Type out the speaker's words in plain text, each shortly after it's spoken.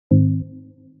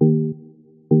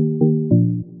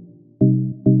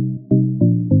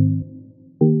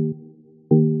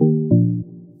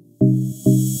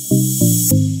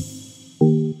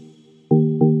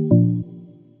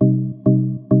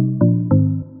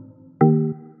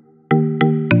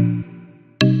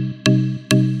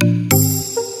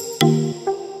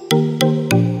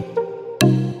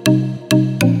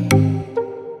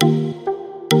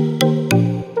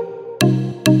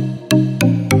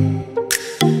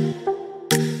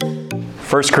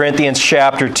1 Corinthians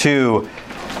chapter 2.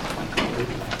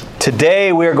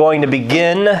 Today we are going to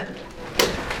begin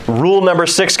rule number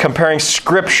 6, comparing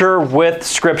Scripture with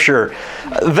Scripture.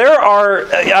 There are,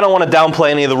 I don't want to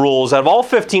downplay any of the rules. Out of all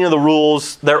 15 of the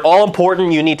rules, they're all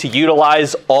important. You need to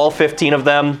utilize all 15 of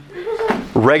them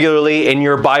regularly in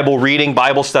your Bible reading,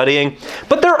 Bible studying.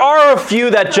 But there are a few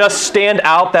that just stand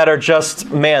out that are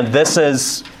just, man, this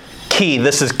is key.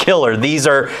 This is killer. These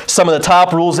are some of the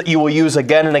top rules that you will use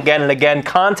again and again and again.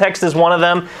 Context is one of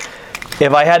them.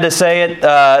 If I had to say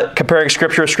it, comparing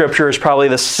Scripture with Scripture is probably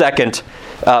the second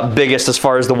biggest as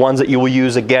far as the ones that you will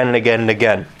use again and again and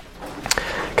again.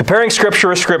 Comparing Scripture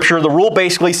with Scripture, the rule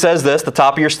basically says this, the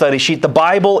top of your study sheet: the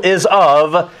Bible is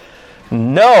of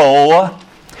no,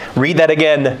 read that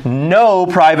again, no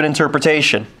private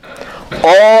interpretation.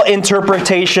 All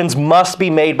interpretations must be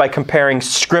made by comparing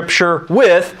Scripture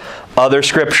with other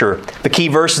Scripture. The key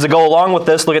verses that go along with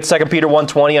this, look at 2 Peter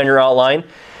 1:20 on your outline.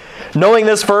 Knowing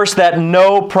this first, that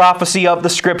no prophecy of the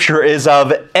Scripture is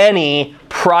of any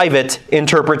private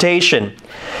interpretation.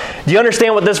 Do you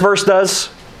understand what this verse does?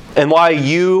 And why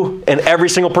you and every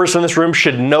single person in this room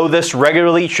should know this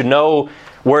regularly? You should know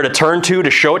where to turn to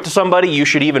show it to somebody. You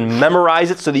should even memorize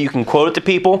it so that you can quote it to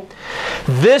people.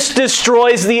 This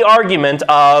destroys the argument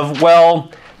of,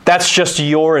 well, that's just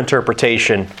your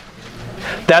interpretation.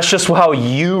 That's just how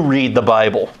you read the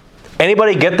Bible.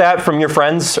 Anybody get that from your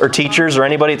friends or teachers or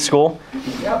anybody at school?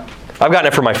 Yep. I've gotten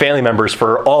it from my family members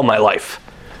for all my life.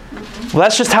 Well,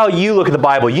 that's just how you look at the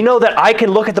Bible. You know that I can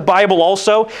look at the Bible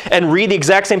also and read the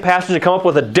exact same passage and come up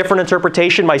with a different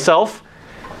interpretation myself?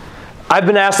 I've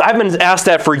been asked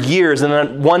that for years, and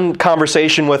then one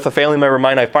conversation with a family member of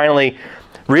mine, I finally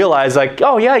realized,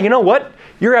 oh yeah, you know what?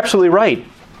 You're absolutely right.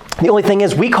 The only thing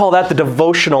is, we call that the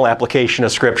devotional application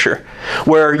of Scripture,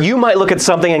 where you might look at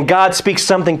something and God speaks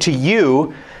something to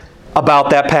you about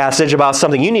that passage, about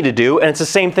something you need to do, and it's the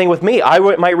same thing with me. I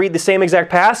might read the same exact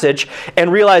passage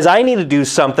and realize I need to do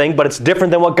something, but it's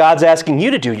different than what God's asking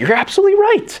you to do. You're absolutely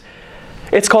right.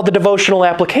 It's called the devotional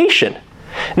application.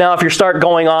 Now, if you start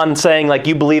going on and saying,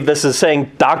 you believe this is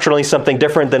saying doctrinally something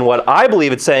different than what I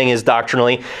believe it's saying is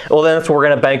doctrinally, well, then that's what we're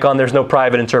going to bank on. There's no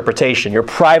private interpretation. You're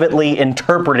privately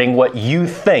interpreting what you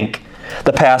think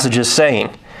the passage is saying.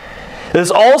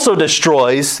 This also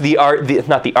destroys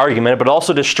not the argument, but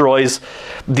also destroys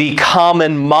the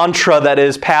common mantra that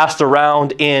is passed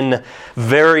around in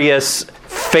various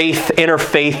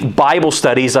interfaith Bible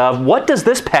studies of, what does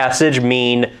this passage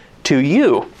mean to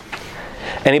you?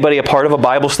 Anybody a part of a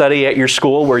Bible study at your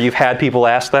school where you've had people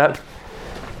ask that?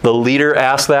 The leader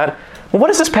asked that? Well, what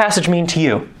does this passage mean to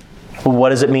you? Well, what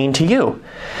does it mean to you?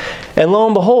 And lo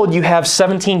and behold, you have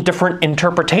 17 different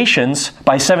interpretations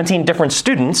by 17 different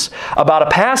students about a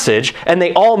passage, and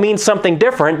they all mean something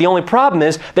different. The only problem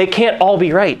is they can't all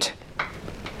be right.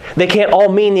 They can't all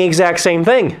mean the exact same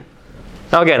thing.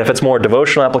 Now again, if it's more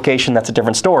devotional application, that's a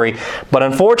different story. But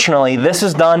unfortunately, this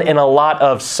is done in a lot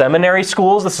of seminary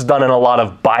schools. This is done in a lot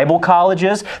of Bible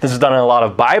colleges. This is done in a lot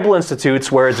of Bible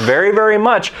institutes where it's very, very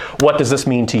much, what does this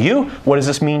mean to you? What does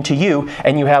this mean to you?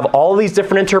 And you have all these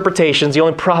different interpretations. The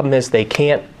only problem is they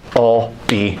can't all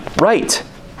be right.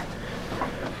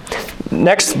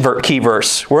 Next key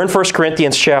verse. We're in 1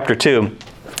 Corinthians chapter 2.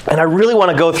 And I really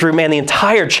want to go through, the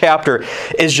entire chapter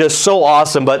is just so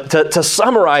awesome. But to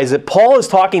summarize it, Paul is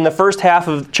talking the first half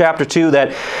of chapter 2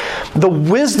 that the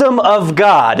wisdom of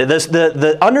God,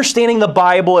 the understanding the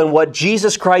Bible and what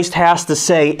Jesus Christ has to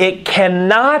say, it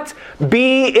cannot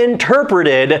be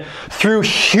interpreted through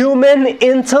human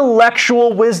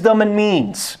intellectual wisdom and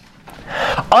means.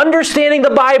 Understanding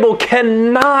the Bible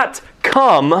cannot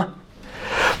come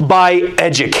by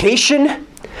education,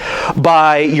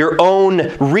 by your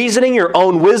own reasoning, your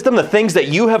own wisdom, the things that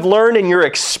you have learned in your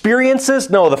experiences.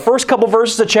 No, the first couple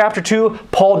verses of chapter 2,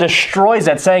 Paul destroys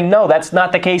that, saying, no, that's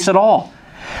not the case at all.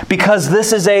 Because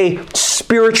this is a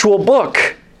spiritual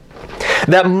book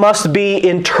that must be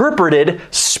interpreted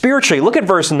spiritually. Look at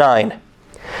verse 9.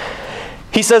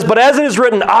 He says, but as it is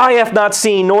written, eye hath not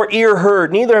seen, nor ear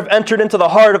heard, neither have entered into the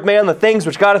heart of man the things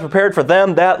which God hath prepared for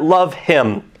them that love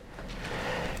Him.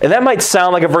 And that might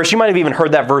sound like a verse, you might have even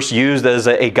heard that verse used as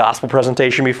a gospel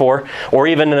presentation before, or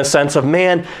even in a sense of,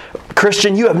 man,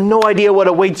 Christian, you have no idea what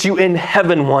awaits you in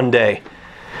heaven one day.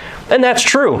 And that's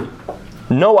true.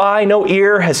 No eye, no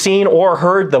ear has seen or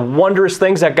heard the wondrous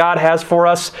things that God has for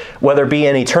us, whether it be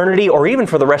in eternity or even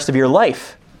for the rest of your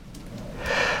life.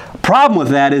 Problem with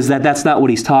that is that that's not what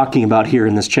he's talking about here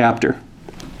in this chapter.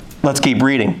 Let's keep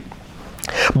reading.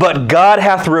 But God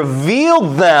hath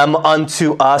revealed them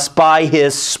unto us by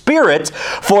His Spirit,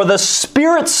 for the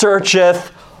Spirit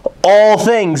searcheth all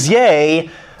things, yea,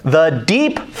 the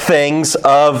deep things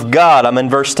of God. I'm in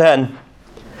verse 10.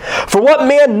 For what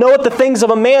man knoweth the things of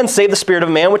a man, save the spirit of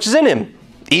man which is in him?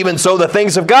 Even so the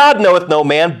things of God knoweth no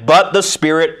man, but the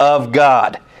Spirit of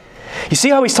God. You see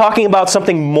how he's talking about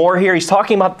something more here? He's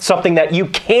talking about something that you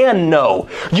can know.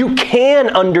 You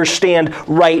can understand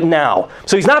right now.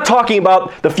 So he's not talking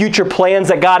about the future plans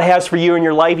that God has for you in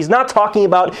your life. He's not talking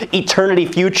about eternity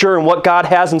future and what God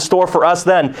has in store for us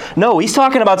then. No, he's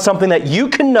talking about something that you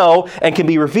can know and can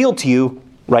be revealed to you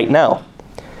right now.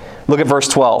 Look at verse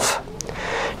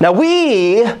 12. Now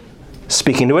we,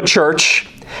 speaking to a church,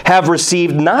 have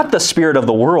received not the spirit of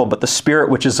the world, but the Spirit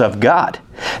which is of God,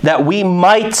 that we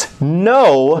might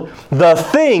know the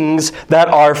things that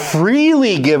are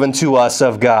freely given to us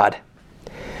of God.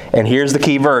 And here's the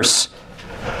key verse.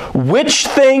 Which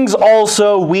things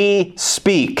also we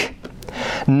speak,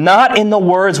 not in the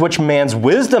words which man's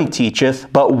wisdom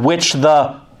teacheth, but which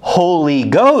the Holy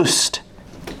Ghost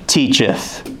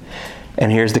teacheth.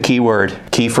 And here's the key word,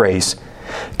 key phrase.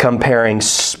 Comparing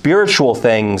spiritual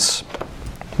things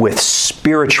with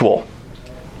spiritual.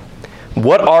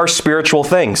 What are spiritual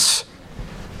things?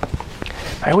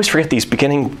 I always forget these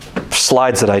beginning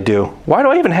slides that I do. Why do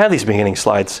I even have these beginning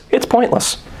slides? It's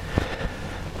pointless.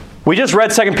 We just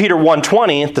read 2 Peter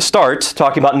 1:20 at the start,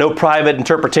 talking about no private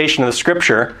interpretation of the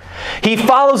Scripture. He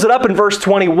follows it up in verse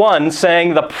 21,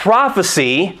 saying the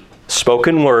prophecy,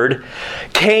 spoken word,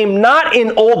 came not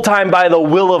in old time by the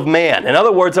will of man. In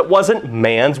other words, it wasn't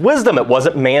man's wisdom. It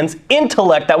wasn't man's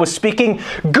intellect that was speaking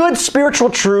good spiritual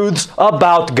truths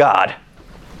about God.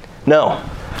 No.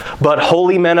 But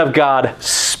holy men of God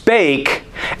spake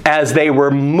as they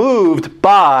were moved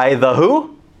by the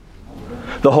who?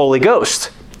 The Holy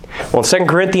Ghost. Well, in 2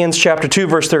 Corinthians chapter 2,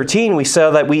 verse 13, we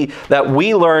said that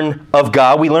we learn of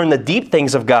God, we learn the deep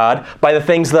things of God by the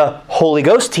things the Holy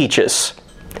Ghost teaches.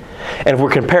 And if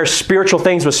we compare spiritual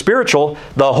things with spiritual,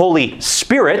 the Holy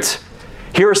Spirit,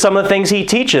 here are some of the things He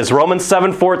teaches. Romans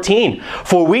 7:14.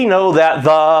 For we know that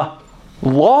the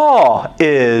law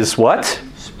is what?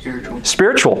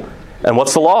 Spiritual. And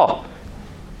what's the law?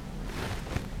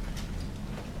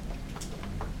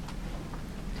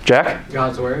 Jack?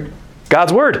 God's Word.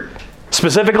 God's Word.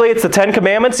 Specifically, it's the Ten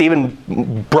Commandments.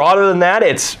 Even broader than that,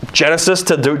 it's Genesis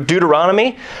to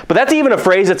Deuteronomy. But that's even a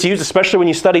phrase that's used, especially when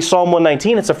you study Psalm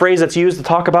 119. It's a phrase that's used to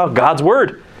talk about God's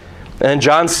Word. And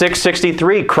John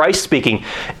 6:63, Christ speaking,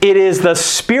 it is the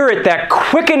Spirit that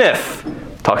quickeneth.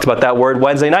 Talked about that word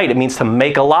Wednesday night. It means to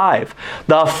make alive.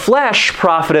 The flesh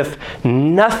profiteth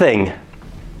nothing.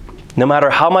 No matter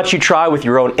how much you try with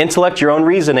your own intellect, your own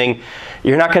reasoning,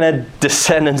 you're not going to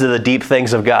descend into the deep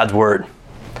things of God's Word.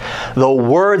 The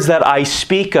words that I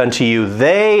speak unto you,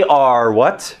 they are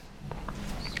what?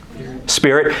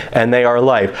 Spirit, and they are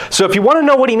life. So if you want to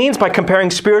know what he means by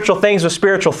comparing spiritual things with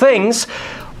spiritual things,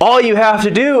 all you have to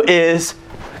do is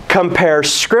compare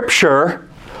Scripture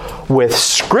with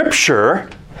Scripture,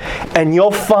 and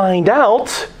you'll find out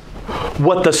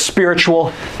what the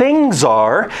spiritual things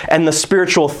are, and the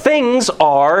spiritual things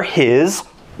are His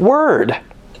Word.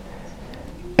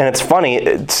 And it's funny,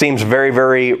 it seems very,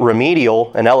 very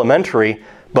remedial and elementary,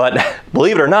 but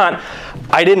believe it or not,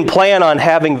 I didn't plan on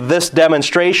having this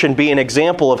demonstration be an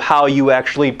example of how you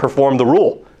actually perform the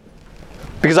rule.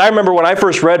 Because I remember when I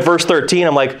first read verse 13,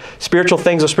 I'm like, spiritual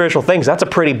things are spiritual things. That's a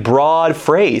pretty broad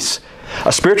phrase.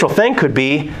 A spiritual thing could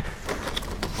be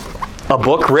a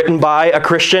book written by a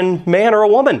Christian man or a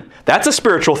woman. That's a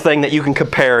spiritual thing that you can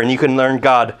compare and you can learn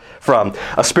God from.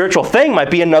 A spiritual thing might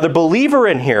be another believer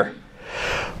in here.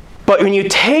 But when you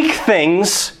take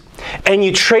things and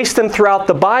you trace them throughout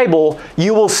the Bible,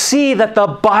 you will see that the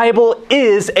Bible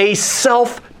is a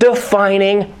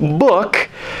self-defining book.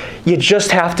 You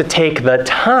just have to take the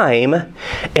time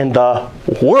and the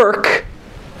work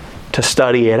to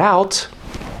study it out,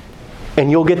 and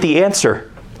you'll get the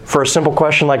answer for a simple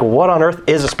question like, what on earth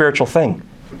is a spiritual thing?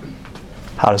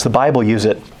 How does the Bible use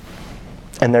it?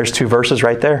 And there's 2 verses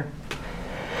right there.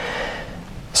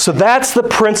 So that's the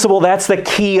principle, that's the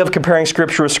key of comparing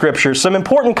Scripture with Scripture. Some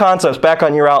important concepts back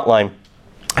on your outline.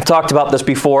 I've talked about this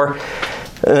before,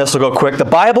 and this will go quick. The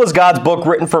Bible is God's book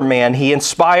written for man. He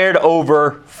inspired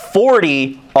over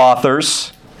 40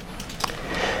 authors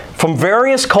from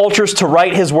various cultures to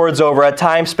write His words over a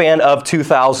time span of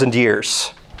 2,000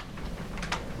 years.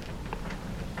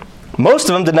 Most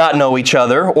of them did not know each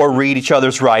other or read each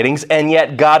other's writings, and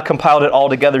yet God compiled it all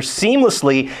together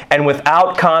seamlessly and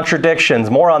without contradictions.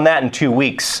 More on that in 2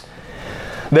 weeks.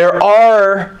 There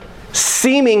are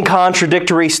seeming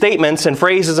contradictory statements and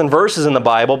phrases and verses in the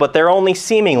Bible, but they're only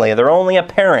seemingly, they're only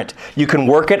apparent. You can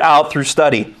work it out through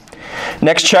study.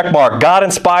 Next check mark. God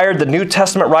inspired the New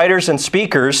Testament writers and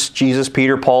speakers, Jesus,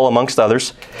 Peter, Paul, amongst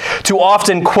others, to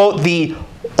often quote the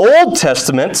Old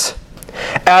Testament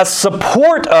as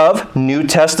support of New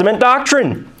Testament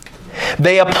doctrine.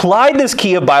 They applied this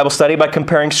key of Bible study by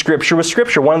comparing Scripture with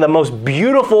Scripture. One of the most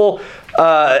beautiful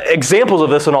examples of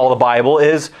this in all the Bible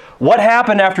is what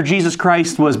happened after Jesus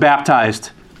Christ was baptized.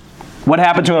 What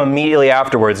happened to him immediately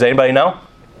afterwards? Anybody know?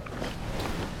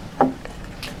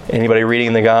 Anybody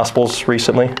reading the Gospels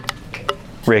recently?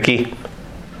 Ricky?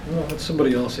 Well, let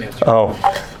somebody else answer. Oh.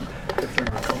 If they're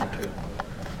not going to.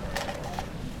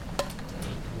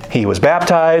 He was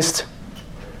baptized.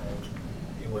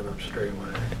 He went up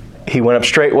straightway. He went up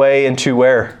straightway into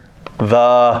where?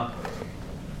 The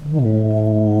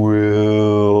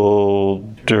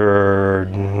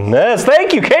wilderness.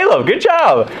 Thank you, Caleb. Good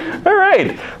job. All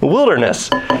right. The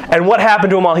wilderness. And what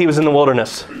happened to him while he was in the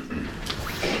wilderness?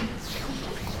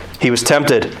 He was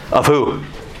tempted of who?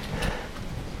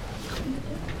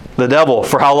 The devil.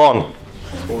 For how long?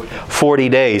 40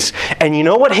 days. And you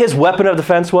know what his weapon of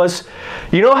defense was?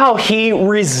 You know how he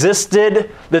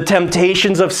resisted the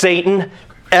temptations of Satan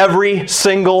every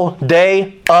single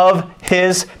day of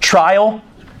his trial?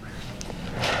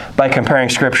 By comparing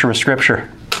Scripture with Scripture.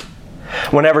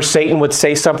 Whenever Satan would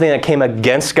say something that came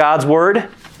against God's Word,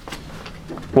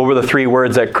 what were the 3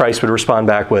 words that Christ would respond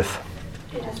back with?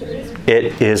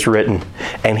 It is written.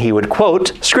 And he would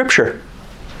quote Scripture.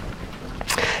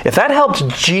 If that helped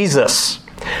Jesus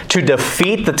to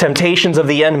defeat the temptations of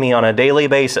the enemy on a daily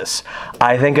basis,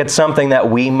 I think it's something that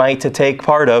we might to take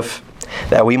part of,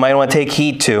 that we might want to take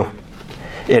heed to.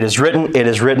 It is written, it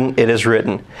is written, it is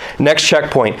written. Next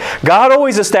checkpoint. God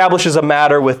always establishes a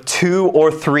matter with 2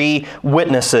 or 3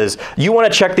 witnesses. You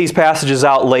want to check these passages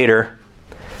out later,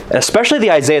 especially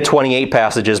the Isaiah 28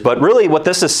 passages, but really what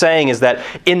this is saying is that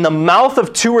in the mouth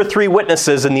of 2 or 3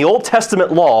 witnesses in the Old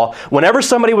Testament law, whenever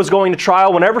somebody was going to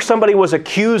trial, whenever somebody was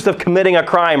accused of committing a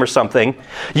crime or something,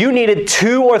 you needed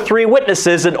 2 or 3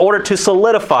 witnesses in order to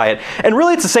solidify it. And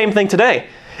really it's the same thing today.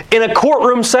 In a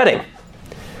courtroom setting,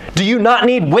 do you not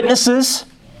need witnesses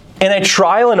in a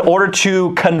trial in order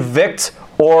to convict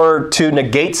or to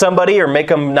negate somebody or make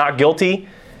them not guilty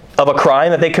of a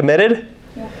crime that they committed?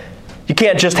 Yeah. You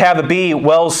can't just have it be,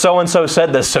 well, so-and-so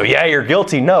said this, so yeah, you're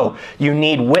guilty. No, you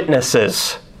need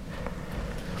witnesses.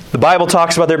 The Bible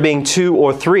talks about there being 2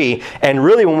 or 3, and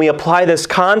really when we apply this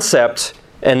concept,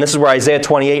 and this is where Isaiah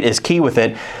 28 is key with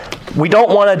it, we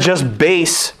don't want to just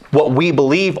base what we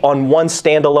believe on one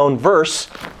standalone verse.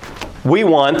 We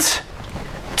want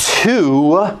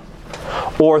 2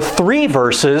 or 3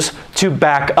 verses to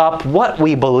back up what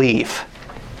we believe.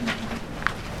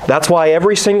 That's why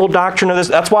every single doctrine of this,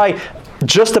 that's why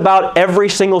just about every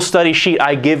single study sheet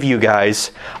I give you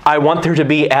guys, I want there to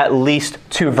be at least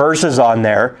 2 verses on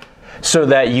there so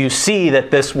that you see that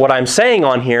this, what I'm saying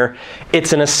on here,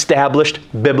 it's an established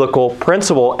biblical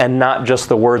principle and not just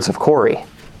the words of Corey.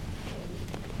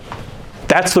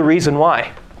 That's the reason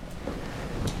why.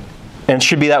 And it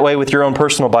should be that way with your own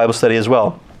personal Bible study as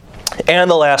well.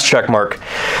 And the last check mark.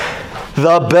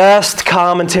 The best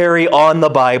commentary on the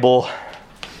Bible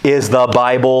is the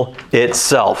Bible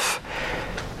itself.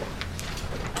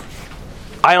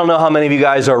 I don't know how many of you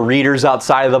guys are readers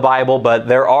outside of the Bible, but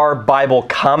there are Bible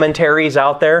commentaries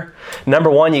out there.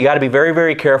 Number one, you got to be very,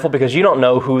 very careful because you don't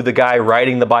know who the guy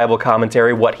writing the Bible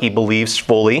commentary, what he believes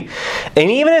fully.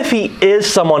 And even if he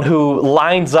is someone who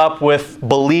lines up with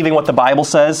believing what the Bible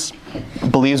says,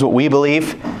 believes what we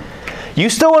believe, you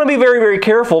still want to be very, very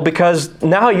careful because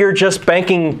now you're just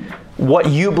banking what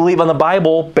you believe on the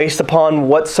Bible based upon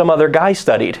what some other guy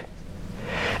studied.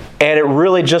 And it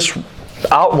really just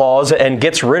outlaws and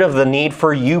gets rid of the need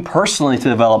for you personally to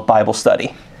develop Bible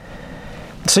study.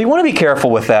 So you want to be careful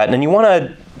with that, and you want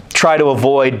to try to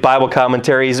avoid Bible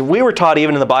commentaries. We were taught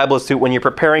even in the Bible Institute when you're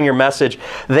preparing your message,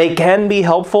 they can be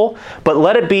helpful, but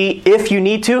let it be, if you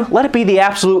need to, let it be the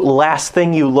absolute last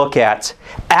thing you look at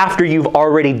after you've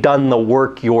already done the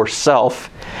work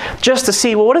yourself. Just to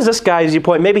see, well, what is this guy's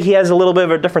viewpoint? Maybe he has a little bit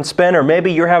of a different spin, or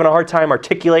maybe you're having a hard time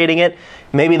articulating it.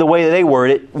 Maybe the way that they word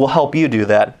it will help you do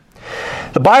that.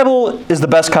 The Bible is the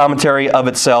best commentary of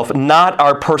itself, not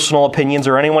our personal opinions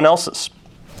or anyone else's.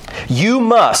 You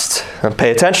must, and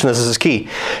pay attention, this is key,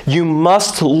 you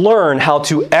must learn how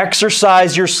to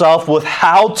exercise yourself with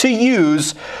how to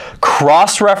use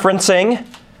cross-referencing.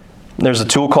 There's a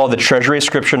tool called the Treasury of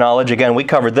Scripture Knowledge. Again, we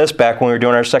covered this back when we were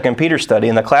doing our 2 Peter study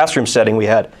in the classroom setting we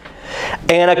had.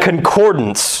 And a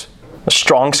concordance, a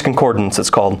Strong's Concordance it's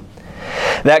called,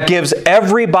 that gives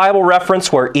every Bible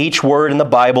reference where each word in the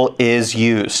Bible is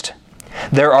used.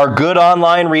 There are good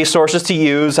online resources to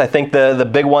use. I think the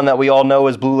big one that we all know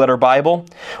is Blue Letter Bible,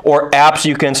 or apps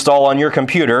you can install on your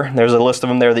computer. There's a list of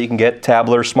them there that you can get,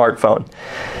 tablet or smartphone.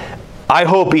 I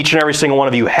hope each and every single one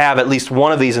of you have at least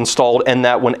one of these installed, and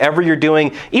that whenever you're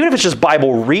doing, even if it's just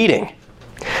Bible reading,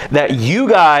 that you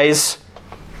guys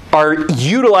are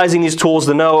utilizing these tools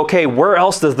to know, okay, where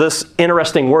else does this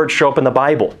interesting word show up in the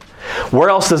Bible? Where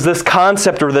else does this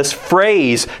concept or this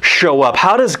phrase show up?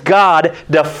 How does God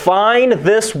define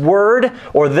this word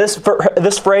or this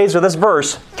phrase or this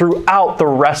verse throughout the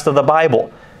rest of the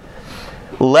Bible?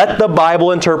 Let the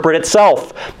Bible interpret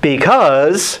itself,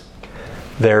 because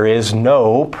there is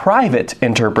no private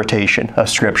interpretation of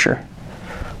Scripture.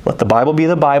 Let the Bible be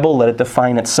the Bible. Let it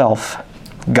define itself.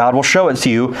 God will show it to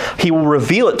you. He will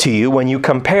reveal it to you when you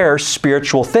compare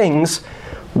spiritual things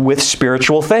with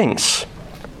spiritual things.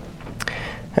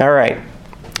 All right.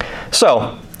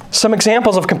 So, some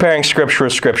examples of comparing Scripture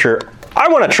with Scripture. I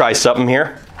want to try something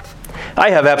here. I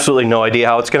have absolutely no idea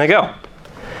how it's going to go.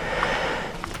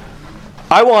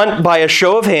 I want, by a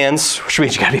show of hands, which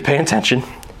means you got to be paying attention.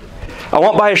 I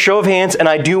want by a show of hands, and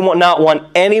I do not want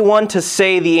anyone to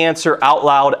say the answer out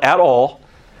loud at all.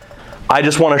 I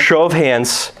just want a show of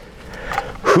hands.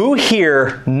 Who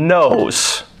here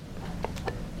knows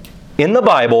in the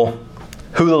Bible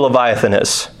who the Leviathan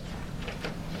is?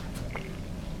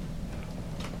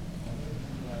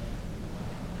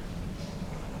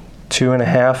 Two and a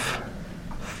half.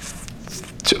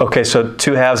 Okay, so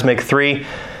 2 halves make 3.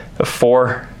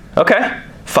 4. Okay.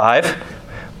 5.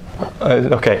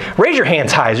 Okay. Raise your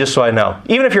hands high just so I know.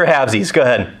 Even if you're halvesies, go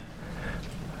ahead.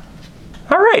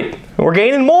 All right. We're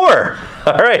gaining more.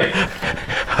 All right.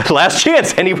 Last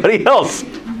chance. Anybody else?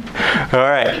 All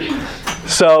right.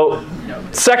 So,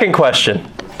 second question.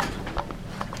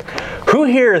 Who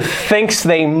here thinks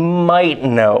they might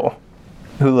know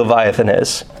who Leviathan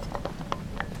is?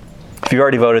 If you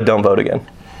already voted, don't vote again.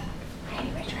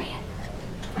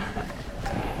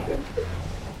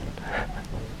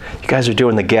 You guys are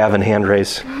doing the Gavin hand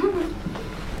raise.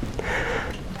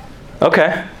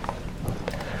 Okay.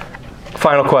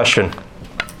 Final question.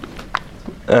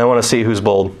 And I want to see who's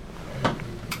bold.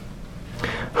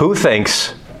 Who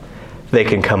thinks they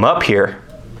can come up here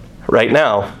right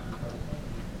now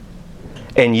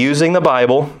and, using the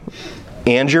Bible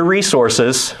and your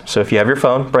resources, so if you have your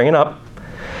phone, bring it up,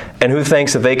 and who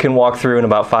thinks that they can walk through in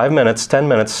about 5 minutes, 10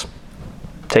 minutes,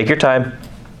 take your time,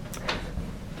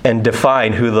 and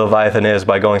define who the Leviathan is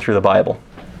by going through the Bible?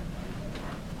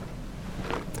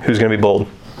 Who's going to be bold?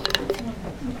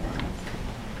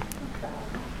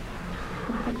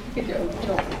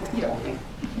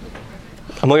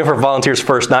 I'm looking for volunteers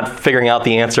first, not figuring out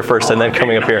the answer first and then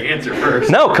coming up here. Answer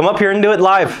first. No, come up here and do it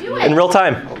live in real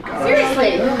time.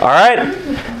 Seriously. All right.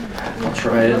 I'll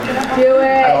try it. Do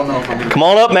it. I don't know if I'm gonna. Come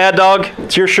on up, Mad Dog.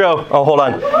 It's your show. Oh, hold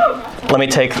on. Let me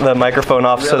take the microphone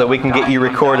off so that we can get you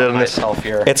recorded on this.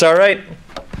 It's all right.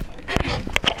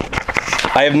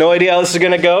 I have no idea how this is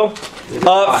going to go.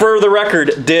 For the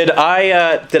record, did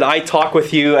I talk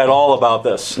with you at all about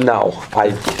this? No, I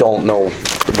don't know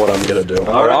what I'm gonna do.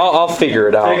 All right. I'll figure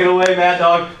it out. Take it away, Mad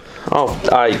Dog.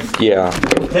 Yeah.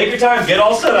 Take your time. Get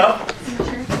all set up.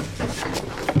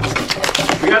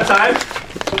 We got time?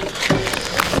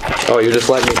 Oh, you're just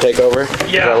letting me take over? Yeah.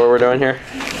 Is that what we're doing here?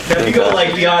 If you go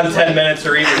like beyond 10 minutes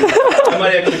or even, I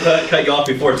might actually cut you off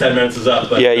before 10 minutes is up.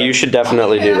 But, Yeah, you should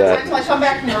definitely do Until that. I come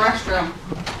back from the restroom.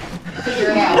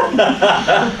 Figure it out.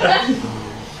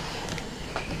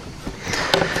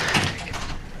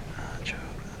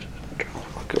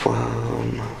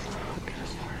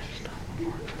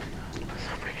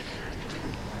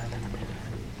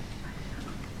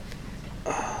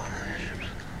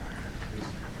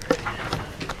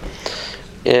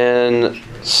 In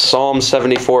Psalm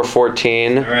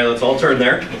 74:14. All right, let's all turn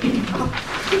there.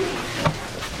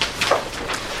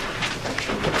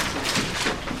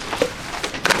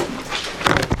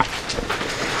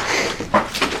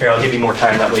 Here, I'll give you more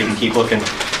time. That way you can keep looking.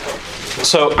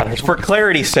 So, for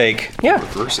clarity's sake, yeah,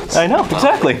 I know,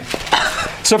 exactly.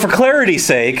 So, for clarity's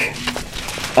sake,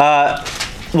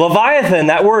 Leviathan,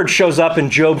 that word shows up in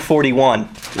Job 41.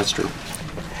 That's true.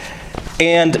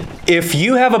 And if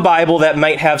you have a Bible that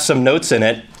might have some notes in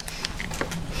it,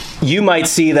 you might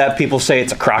see that people say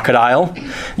it's a crocodile.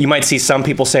 You might see some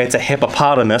people say it's a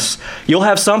hippopotamus. You'll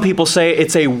have some people say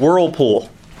it's a whirlpool.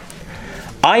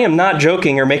 I am not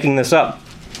joking or making this up.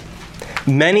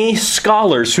 Many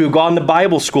scholars who have gone to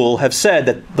Bible school have said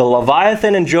that the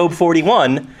Leviathan in Job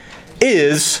 41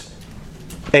 is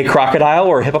a crocodile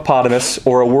or a hippopotamus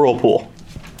or a whirlpool.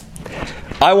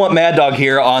 I want Mad Dog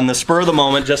here on the spur of the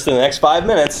moment, just in the next 5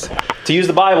 minutes, to use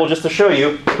the Bible just to show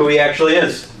you who he actually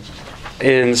is.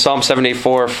 In Psalm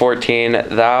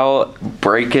 74:14, thou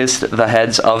breakest the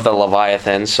heads of the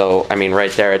Leviathan. So, I mean,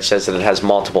 right there it says that it has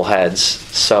multiple heads.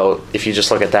 So, if you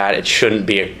just look at that, it shouldn't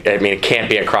be, it can't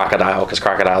be a crocodile because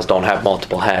crocodiles don't have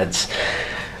multiple heads.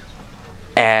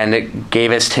 And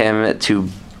gavest him to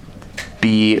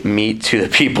be meat to the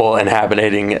people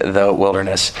inhabiting the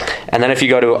wilderness. And then if you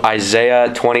go to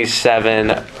Isaiah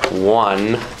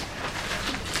 27:1.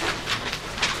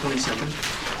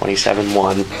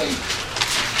 27:1.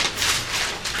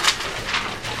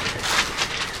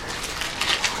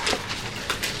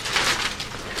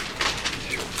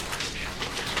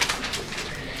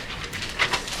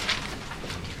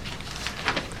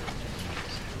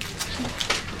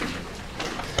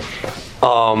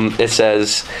 It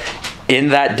says, in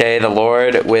that day the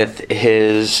Lord with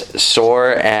his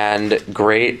sore and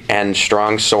great and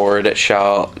strong sword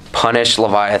shall punish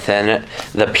Leviathan,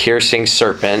 the piercing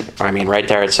serpent. I mean, right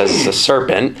there it says it's a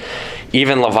serpent.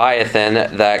 Even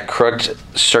Leviathan, that crooked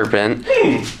serpent,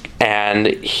 and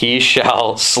he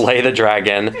shall slay the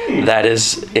dragon that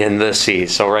is in the sea.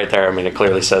 So right there, I mean, it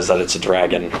clearly says that it's a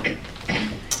dragon.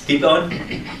 Keep going.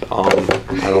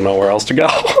 I don't know where else to go.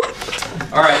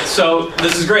 All right, so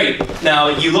this is great. Now,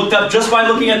 you looked up, just by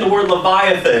looking at the word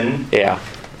Leviathan, Yeah.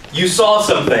 you saw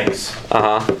some things.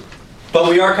 Uh-huh. But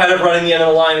we are kind of running the end of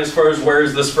the line as far as where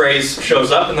this phrase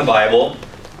shows up in the Bible.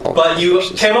 But you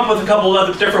came up with a couple of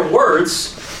other different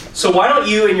words. So why don't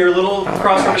you, in your little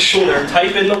cross-reference tool there,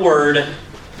 type in the word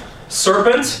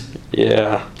serpent,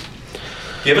 Yeah.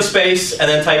 give a space, and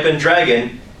then type in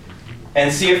dragon,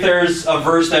 and see if there's a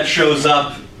verse that shows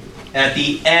up at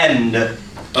the end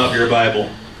of your Bible.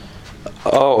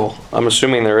 Oh, I'm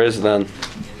assuming there is then.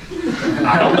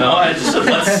 I don't know. I just said,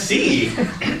 let's see.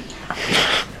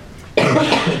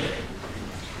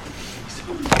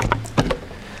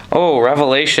 Oh,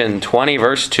 Revelation 20,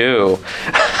 verse 2.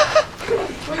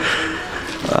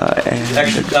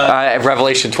 Actually,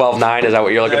 Revelation 12:9, is that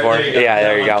what you're looking for? There you go. Yeah,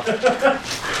 there you go.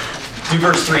 do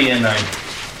verse 3 and 9.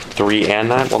 3 and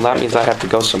 9? Well, that means I have to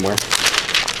go somewhere.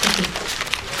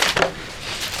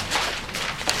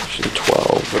 Revelation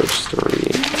 12, verse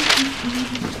 3.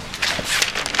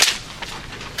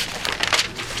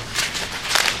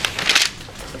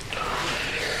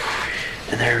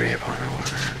 And there we upon the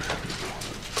water.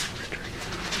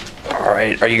 All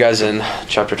right, are you guys in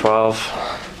chapter 12?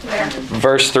 Where?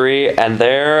 Verse 3, and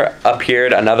there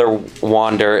appeared another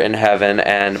wonder in heaven,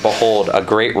 and behold, a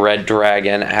great red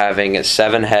dragon, having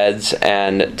 7 heads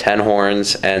and 10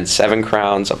 horns and 7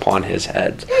 crowns upon his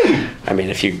head. I mean,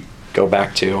 if you go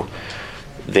back to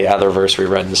the other verse we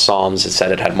read in the Psalms, it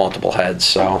said it had multiple heads,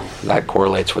 so that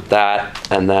correlates with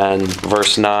that. And then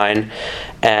verse 9,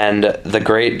 and the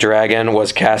great dragon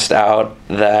was cast out,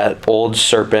 that old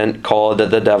serpent called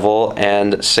the devil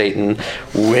and Satan,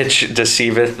 which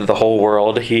deceiveth the whole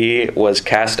world. He was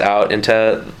cast out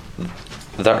into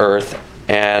the earth,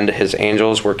 and his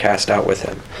angels were cast out with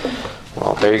him.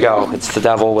 Well, there you go. It's the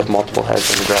devil with multiple heads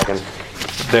and the dragon.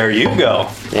 There you go.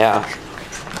 Yeah.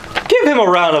 Give him a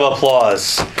round of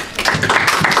applause.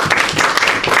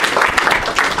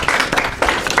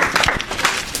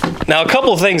 Now, a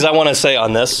couple of things I want to say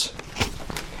on this.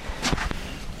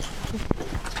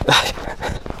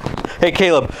 Hey,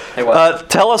 Caleb. Hey, what?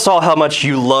 Tell us all how much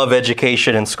you love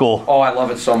education in school. Oh, I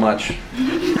love it so much.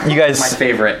 You guys, My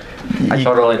favorite. I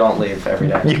totally don't leave every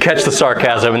day. you catch the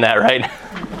sarcasm in that, right?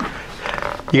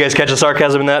 You guys catch the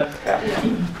sarcasm in that?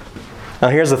 Yeah. Now,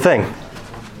 here's the thing.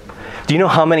 Do you know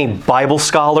how many Bible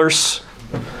scholars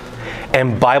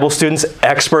and Bible students,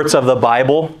 experts of the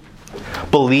Bible,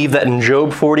 believe that in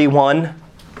Job 41,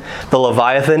 the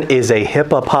Leviathan is a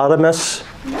hippopotamus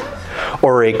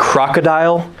or a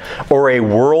crocodile or a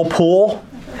whirlpool,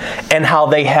 and how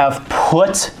they have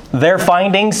put their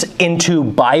findings into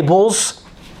Bibles,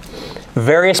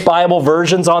 various Bible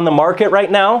versions on the market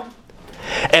right now,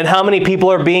 and how many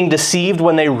people are being deceived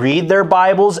when they read their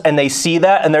Bibles and they see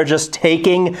that and they're just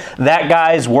taking that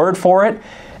guy's word for it,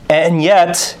 and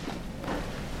yet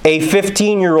a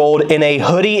 15-year-old in a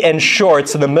hoodie and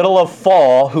shorts in the middle of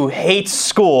fall who hates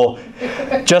school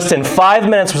just in 5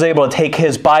 minutes was able to take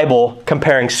his Bible,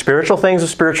 comparing spiritual things with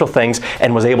spiritual things,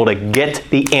 and was able to get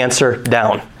the answer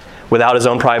down without his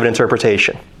own private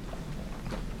interpretation.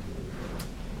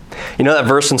 You know that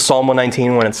verse in Psalm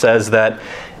 119 when it says that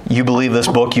you believe this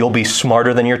book, you'll be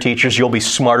smarter than your teachers, you'll be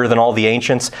smarter than all the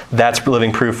ancients? That's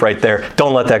living proof right there.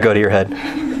 Don't let that go to your head.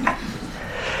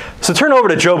 So turn over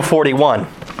to Job 41.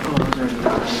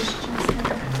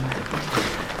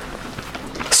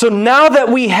 So now that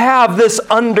we have this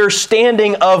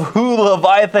understanding of who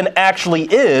Leviathan actually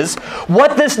is,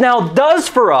 what this now does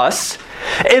for us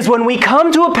is when we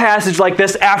come to a passage like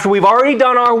this after we've already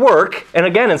done our work, and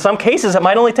again, in some cases it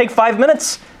might only take 5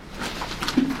 minutes,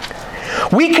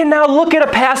 we can now look at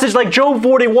a passage like Job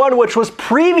 41, which was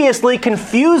previously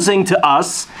confusing to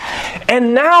us,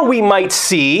 and now we might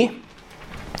see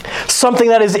something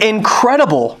that is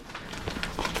incredible.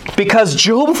 Because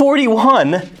Job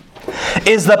 41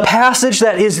 is the passage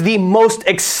that is the most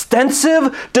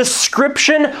extensive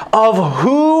description of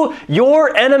who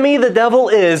your enemy, the devil,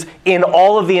 is in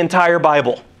all of the entire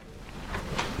Bible.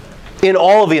 In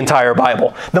all of the entire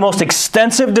Bible. The most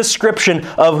extensive description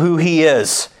of who he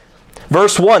is.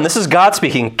 Verse 1, this is God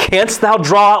speaking. Canst thou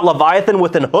draw out Leviathan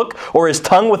with an hook, or his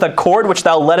tongue with a cord which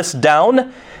thou lettest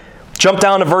down? Jump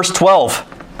down to verse 12.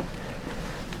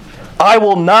 I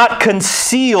will not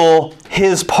conceal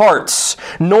his parts,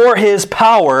 nor his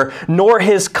power, nor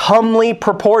his comely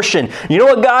proportion. You know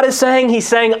what God is saying? He's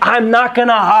saying, I'm not going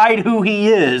to hide who he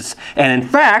is. And in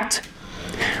fact,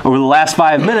 over the last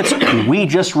 5 minutes, we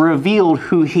just revealed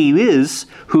who he is,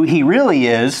 who he really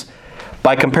is,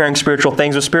 by comparing spiritual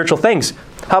things with spiritual things.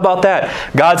 How about that?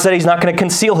 God said he's not going to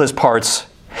conceal his parts.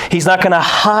 He's not going to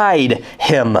hide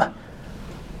him.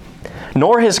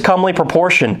 Nor his comely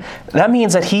proportion. That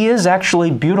means that he is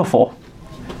actually beautiful.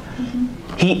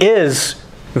 He is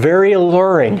very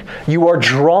alluring. You are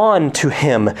drawn to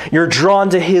him. You're drawn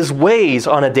to his ways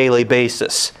on a daily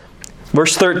basis.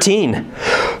 Verse 13.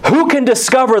 Who can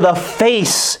discover the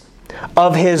face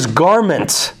of his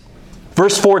garment?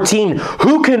 Verse 14.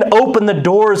 Who can open the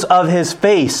doors of his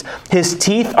face? His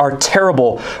teeth are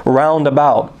terrible round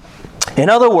about. In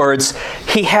other words,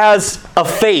 he has a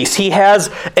face. He has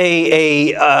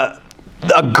a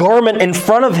garment in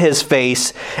front of his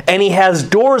face, and he has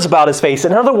doors about his face.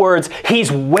 In other words,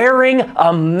 he's wearing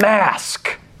a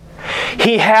mask.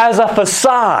 He has a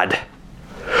facade.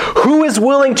 Who is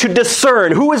willing to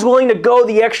discern? Who is willing to go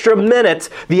the extra minute,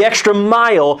 the extra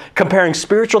mile, comparing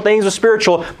spiritual things with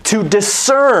spiritual, to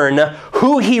discern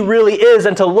who he really is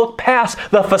and to look past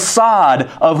the facade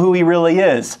of who he really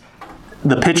is?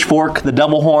 The pitchfork, the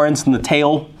double horns, and the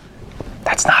tail,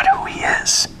 that's not who he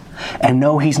is. And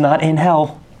no, he's not in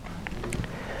hell.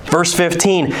 Verse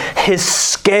 15, his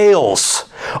scales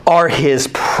are his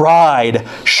pride,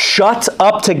 shut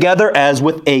up together as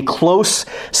with a close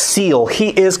seal. He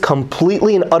is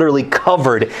completely and utterly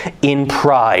covered in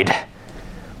pride.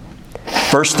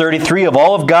 Verse 33, of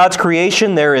all of God's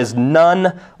creation, there is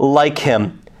none like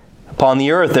him. Upon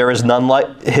the earth there is none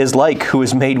like his like, who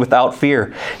is made without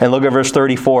fear. And look at verse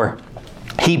 34.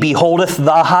 He beholdeth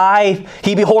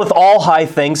all high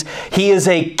things. He is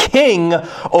a king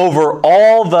over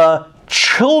all the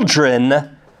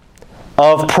children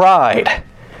of pride.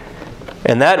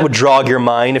 And that would jog your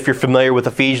mind if you're familiar with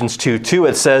Ephesians 2:2.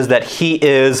 It says that he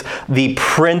is the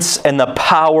prince and the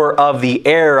power of the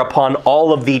air upon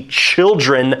all of the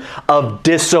children of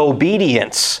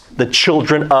disobedience, the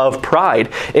children of pride,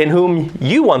 in whom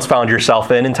you once found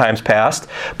yourself in times past,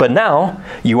 but now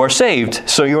you are saved,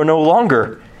 so you are no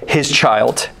longer his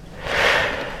child.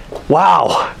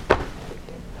 Wow!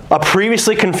 A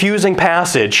previously confusing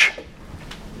passage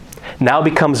now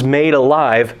becomes made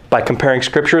alive by comparing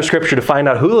Scripture with Scripture to find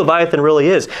out who Leviathan really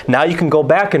is. Now you can go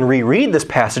back and reread this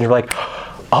passage and you're like,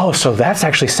 oh, so that's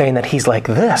actually saying that he's like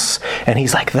this and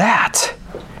he's like that.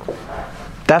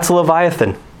 That's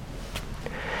Leviathan.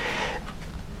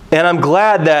 And I'm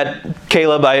glad that,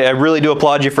 Caleb, I really do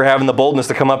applaud you for having the boldness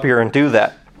to come up here and do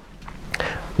that.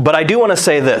 But I do want to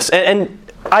say this, and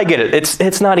I get it.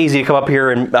 It's not easy to come up here,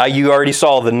 and you already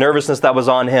saw the nervousness that was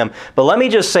on him. But let me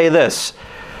just say this.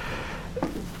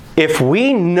 If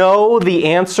we know the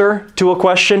answer to a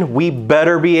question, we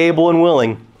better be able and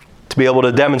willing to be able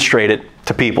to demonstrate it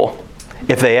to people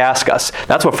if they ask us.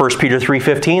 That's what 1 Peter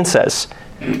 3:15 says.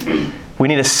 We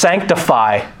need to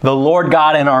sanctify the Lord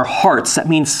God in our hearts. That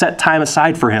means set time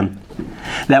aside for him,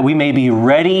 that we may be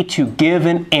ready to give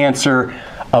an answer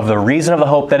of the reason of the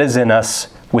hope that is in us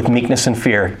with meekness and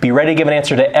fear. Be ready to give an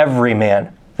answer to every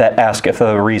man that asketh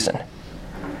of a reason.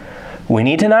 We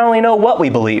need to not only know what we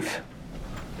believe.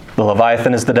 The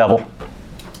Leviathan is the devil.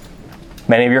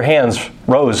 Many of your hands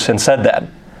rose and said that.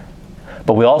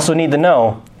 But we also need to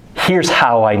know, here's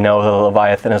how I know the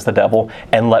Leviathan is the devil,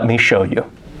 and let me show you.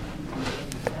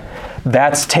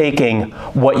 That's taking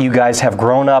what you guys have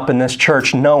grown up in this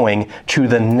church knowing to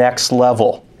the next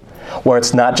level, where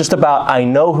it's not just about, I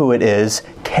know who it is,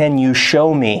 can you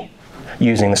show me?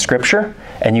 Using the Scripture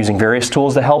and using various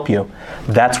tools to help you.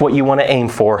 That's what you want to aim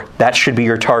for. That should be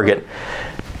your target.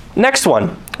 Next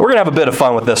one. We're going to have a bit of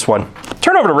fun with this one.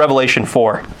 Turn over to Revelation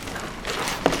 4.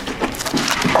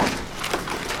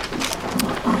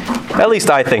 At least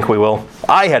I think we will.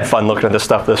 I had fun looking at this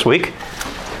stuff this week.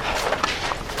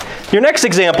 Your next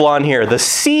example on here, the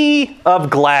sea of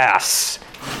glass.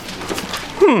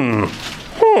 Who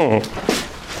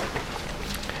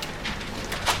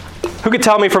could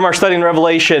tell me from our study in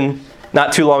Revelation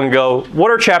not too long ago,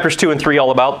 what are chapters 2 and 3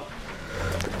 all about?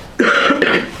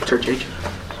 Church age.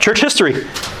 Church history.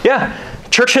 Yeah,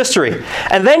 church history.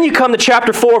 And then you come to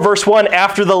chapter 4, verse 1,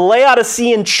 after the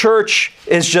Laodicean church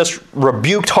is just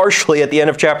rebuked harshly at the end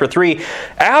of chapter 3.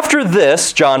 After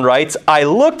this, John writes, I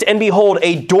looked, and behold,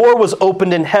 a door was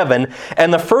opened in heaven,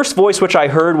 and the first voice which I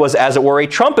heard was as it were a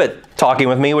trumpet talking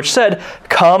with me, which said,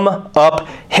 Come up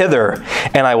hither,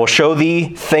 and I will show thee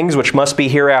things which must be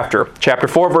hereafter. Chapter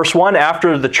 4, verse 1,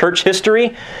 after the church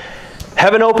history,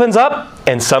 heaven opens up,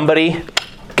 and somebody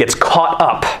gets caught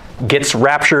up, gets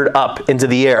raptured up into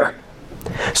the air.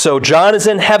 So John is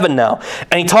in heaven now,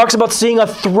 and he talks about seeing a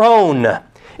throne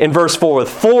in verse 4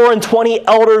 with 24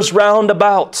 elders round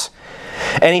about.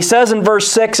 And he says in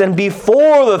verse 6, and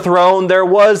before the throne there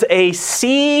was a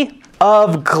sea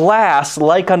of glass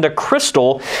like unto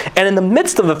crystal, and in the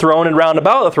midst of the throne and round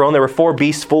about the throne there were 4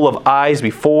 beasts full of eyes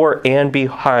before and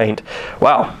behind.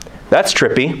 Wow, that's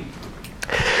trippy.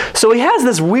 So he has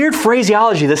this weird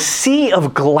phraseology, the sea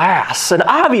of glass. And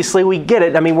obviously we get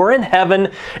it. I mean, we're in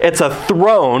heaven. It's a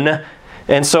throne.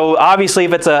 And so obviously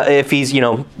if he's,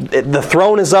 the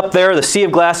throne is up there, the sea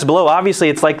of glass is below. Obviously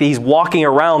it's like he's walking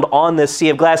around on this sea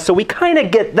of glass. So we kind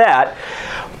of get that.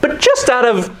 But just out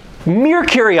of mere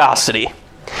curiosity,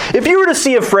 if you were to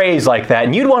see a phrase like that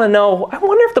and you'd want to know, I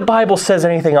wonder if the Bible says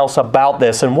anything else about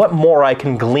this and what more I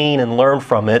can glean and learn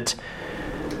from it,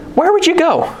 where would you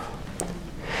go?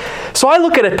 So I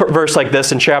look at a verse like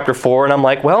this in chapter 4 and I'm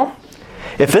like, well,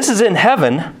 if this is in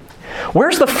heaven,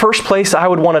 where's the first place I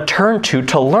would want to turn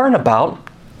to learn about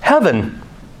heaven?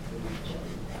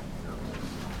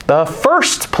 The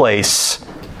first place,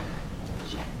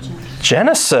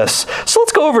 Genesis. So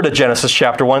let's go over to Genesis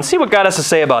chapter 1 and see what God has to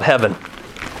say about heaven.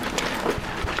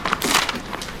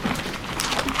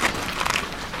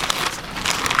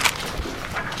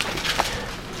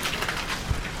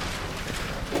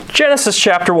 Genesis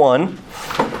chapter 1.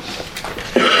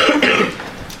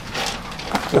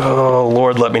 Oh,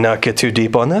 Lord, let me not get too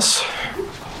deep on this.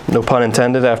 No pun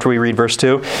intended after we read verse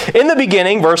 2. In the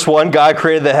beginning, verse 1, God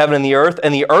created the heaven and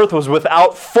the earth was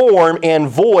without form and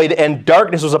void, and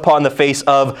darkness was upon the face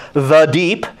of the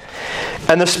deep.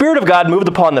 And the Spirit of God moved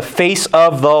upon the face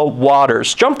of the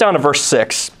waters. Jump down to verse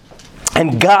 6.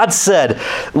 And God said,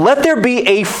 Let there be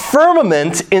a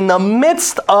firmament in the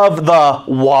midst of the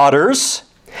waters,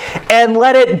 and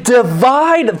let it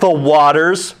divide the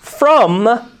waters from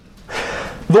the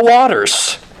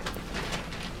waters.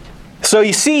 So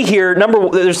you see here,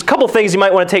 there's a couple things you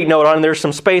might want to take note on, and there's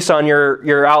some space on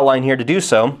your outline here to do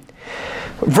so.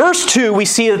 Verse 2, we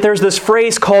see that there's this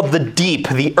phrase called the deep.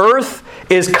 The earth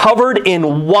is covered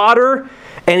in water,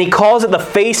 and he calls it the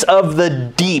face of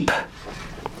the deep.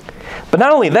 But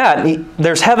not only that,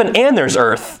 there's heaven and there's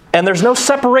earth, and there's no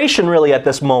separation really at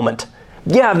this moment.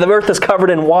 Yeah, the earth is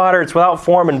covered in water, it's without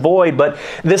form and void, but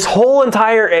this whole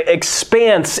entire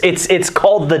expanse, it's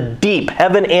called the deep,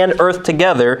 heaven and earth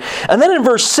together. And then in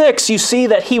verse 6, you see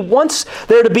that he wants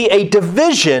there to be a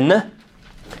division.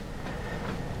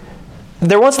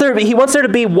 He wants there to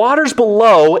be waters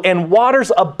below and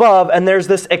waters above, and there's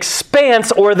this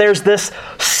expanse, or there's this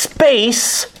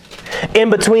space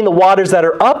in between the waters that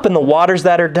are up and the waters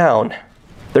that are down.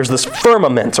 There's this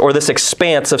firmament, or this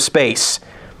expanse of space.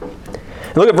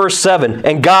 Look at verse 7.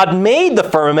 And God made the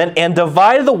firmament and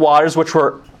divided the waters which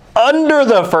were under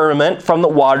the firmament from the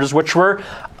waters which were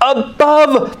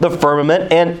above the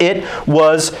firmament, and it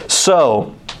was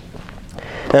so.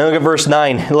 And look at verse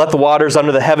 9. Let the waters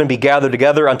under the heaven be gathered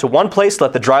together unto one place,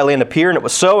 let the dry land appear, and it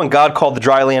was so. And God called the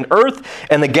dry land earth,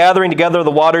 and the gathering together of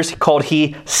the waters called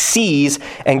he seas,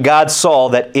 and God saw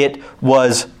that it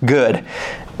was good.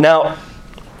 Now,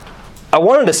 I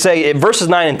wanted to say, in verses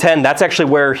 9 and 10, that's actually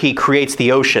where he creates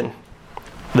the ocean,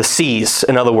 the seas,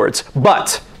 in other words.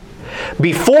 But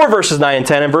before verses 9 and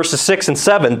 10, and verses 6 and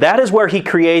 7, that is where he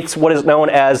creates what is known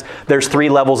as there's 3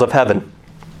 levels of heaven.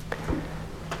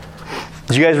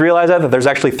 Did you guys realize that there's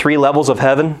actually 3 levels of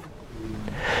heaven?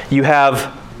 You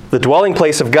have the dwelling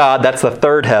place of God, that's the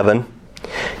 3rd heaven.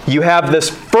 You have this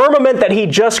firmament that he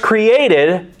just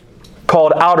created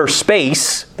called outer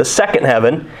space, the 2nd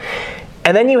heaven.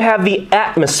 And then you have the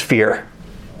atmosphere.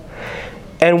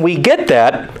 And we get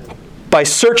that by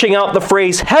searching out the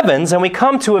phrase heavens, and we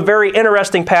come to a very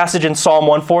interesting passage in Psalm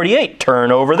 148.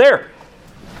 Turn over there.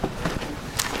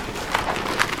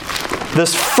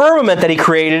 this firmament that he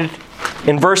created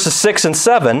in verses 6 and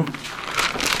 7,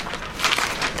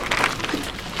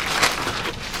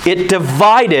 it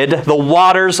divided the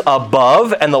waters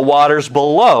above and the waters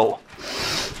below.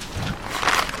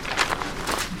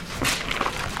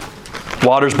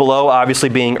 Waters below obviously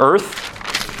being earth.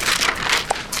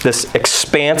 This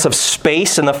expanse of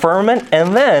space in the firmament.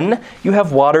 And then you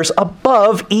have waters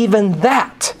above even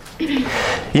that.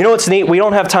 You know what's neat? We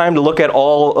don't have time to look at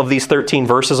all of these 13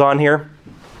 verses on here.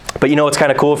 But you know what's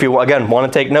kind of cool if you, again,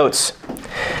 want to take notes?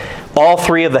 All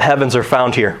three of the heavens are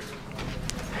found here.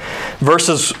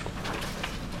 Let's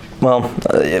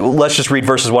just read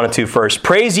verses 1 and 2 first.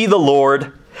 Praise ye the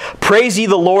Lord. Praise ye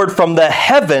the Lord from the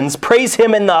heavens. Praise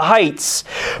him in the heights.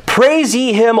 Praise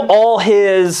ye him all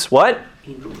his, what?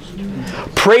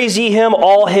 Praise ye him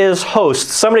all his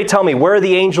hosts. Somebody tell me, where are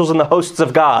the angels and the hosts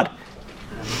of God?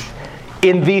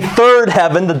 In the third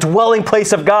heaven, the dwelling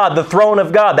place of God, the throne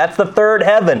of God. That's the third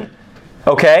heaven.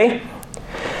 Okay?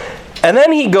 And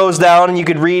then he goes down, and you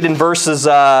could read in verses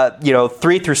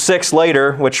 3 through 6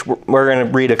 later, which we're going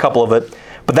to read a couple of it.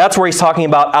 But that's where he's talking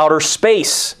about outer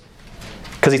space.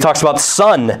 Because he talks about the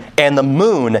sun and the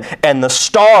moon and the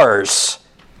stars.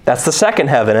 That's the second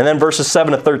heaven. And then verses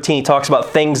 7 to 13, he talks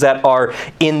about things that are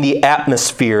in the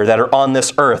atmosphere, that are on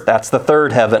this earth. That's the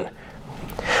third heaven.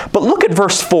 But look at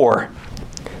verse 4.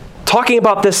 Talking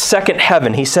about this second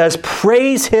heaven, he says,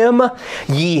 praise him,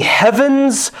 ye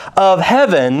heavens of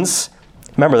heavens.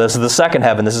 Remember, this is the second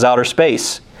heaven. This is outer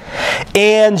space.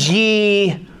 And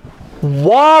ye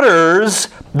waters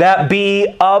that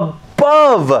be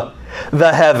above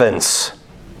the heavens.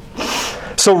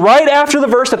 So right after the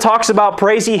verse that talks about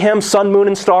praise ye him, sun, moon,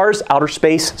 and stars, outer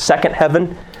space, second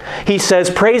heaven, he says,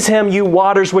 praise him, you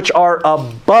waters which are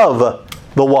above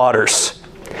the waters.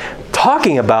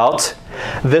 Talking about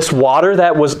this water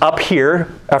that was up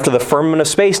here after the firmament of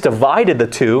space divided the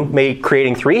two,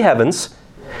 creating three heavens.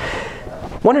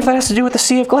 Wonder if that has to do with the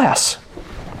sea of glass.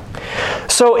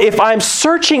 So if I'm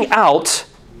searching out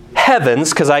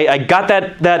heavens, because I got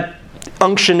that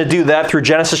unction to do that through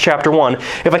Genesis chapter 1.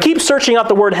 If I keep searching out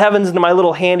the word heavens into my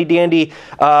little handy-dandy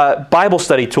Bible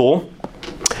study tool,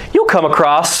 you'll come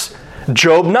across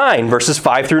Job 9, verses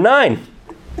 5 through 9.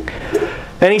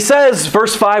 And he says,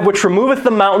 verse 5, which removeth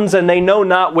the mountains, and they know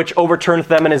not, which overturneth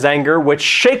them in his anger, which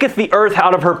shaketh the earth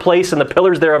out of her place, and the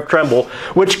pillars thereof tremble,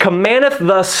 which commandeth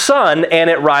the sun,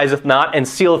 and it riseth not, and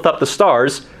sealeth up the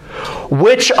stars,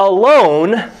 which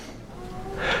alone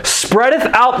spreadeth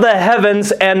out the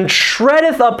heavens, and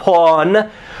treadeth upon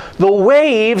the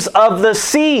waves of the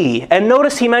sea. And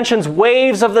notice he mentions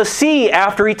waves of the sea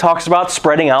after he talks about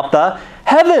spreading out the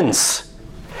heavens.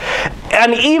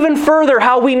 And even further,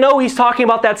 how we know he's talking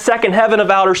about that second heaven of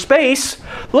outer space,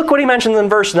 look what he mentions in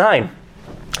verse 9.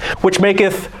 Which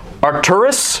maketh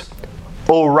Arcturus,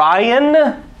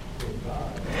 Orion,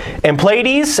 and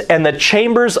Pleiades, and the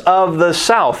chambers of the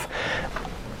south.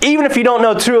 Even if you don't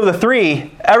know two of the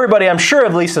three, everybody I'm sure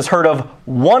at least has heard of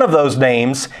one of those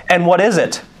names. And what is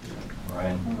it?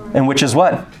 Orion. And which is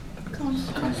what?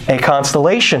 A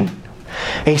constellation.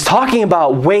 And he's talking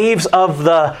about waves of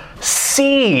the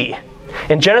sea.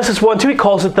 In Genesis 1:2, he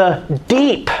calls it the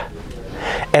deep.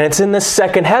 And it's in the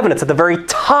second heaven. It's at the very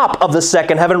top of the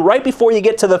second heaven, right before you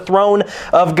get to the throne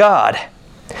of God.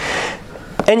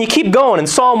 And you keep going. In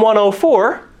Psalm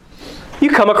 104, you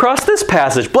come across this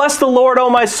passage. Bless the Lord, O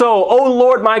my soul. O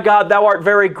Lord my God, thou art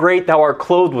very great. Thou art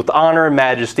clothed with honor and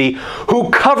majesty.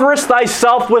 Who coverest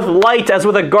thyself with light as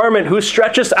with a garment. Who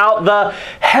stretchest out the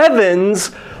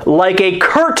heavens like a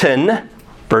curtain.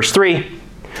 Verse 3.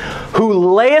 Who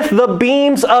layeth the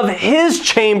beams of his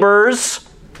chambers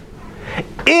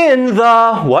in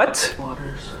the, what?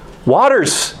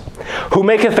 Waters. Who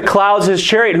maketh the clouds his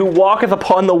chariot, who walketh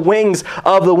upon the wings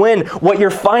of the wind. What you're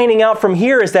finding out from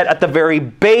here is that at the very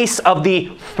base of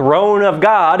the throne of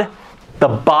God, the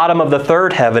bottom of the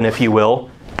third heaven, if you will,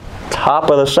 top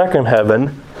of the second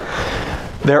heaven,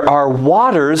 there are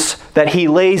waters that he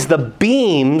lays the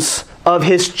beams of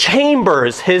his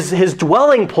chambers, his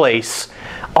dwelling place,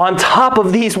 on top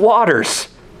of these waters.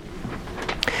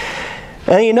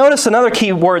 And you notice another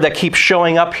key word that keeps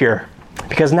showing up here.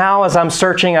 Because now as I'm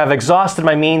searching, I've exhausted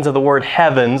my means of the word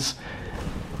heavens.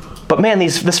 But man,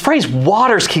 this phrase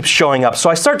waters keeps showing up. So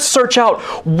I start to search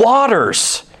out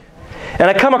waters. And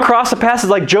I come across a passage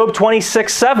like Job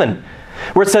 26:7,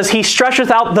 where it says, He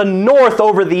stretcheth out the north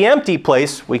over the empty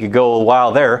place. We could go a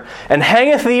while there. And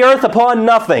hangeth the earth upon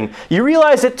nothing. You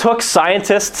realize it took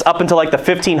scientists up until like the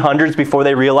 1500s before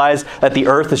they realized that the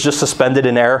earth is just suspended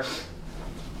in air.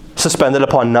 Suspended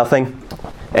upon nothing.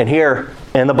 And here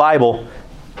in the Bible,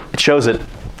 it shows it.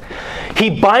 He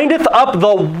bindeth up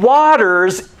the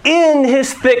waters in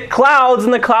his thick clouds,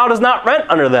 and the cloud is not rent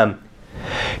under them.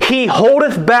 He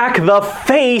holdeth back the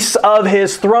face of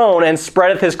his throne, and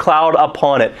spreadeth his cloud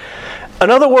upon it. In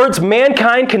other words,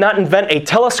 mankind cannot invent a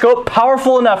telescope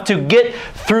powerful enough to get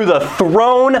through the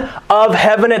throne of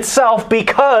heaven itself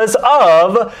because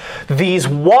of these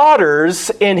waters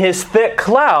in his thick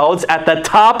clouds at the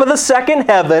top of the second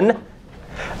heaven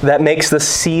that makes the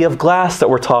sea of glass that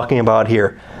we're talking about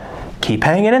here. Keep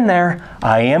hanging in there.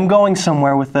 I am going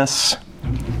somewhere with this.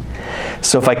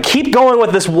 So if I keep going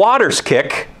with this waters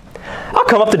kick, I'll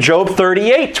come up to Job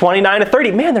 38, 29 to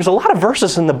 30. Man, there's a lot of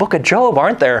verses in the book of Job,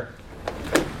 aren't there?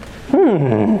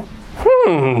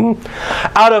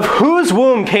 Out of whose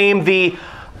womb came the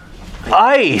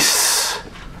ice?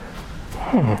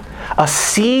 A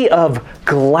sea of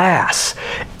glass.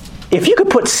 If you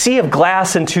could put sea of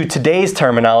glass into today's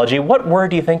terminology, what word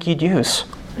do you think you'd use?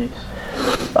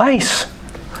 Ice.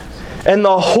 And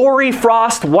the hoary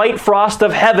frost, white frost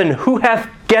of heaven, who hath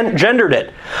gendered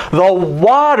it? The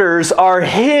waters are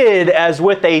hid as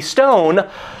with a stone,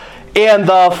 and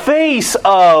the face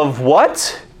of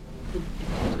what?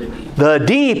 The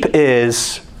deep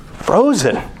is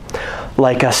frozen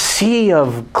like a sea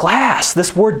of glass.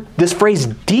 This phrase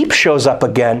deep shows up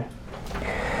again.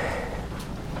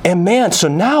 And man, so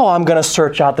now I'm going to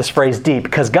search out this phrase deep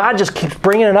because God just keeps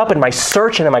bringing it up in my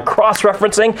search and in my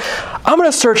cross-referencing. I'm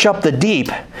going to search up the deep.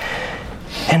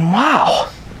 And wow,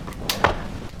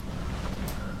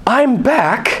 I'm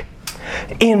back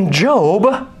in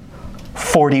Job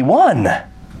 41,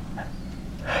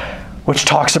 which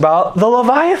talks about the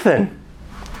Leviathan,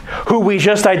 who we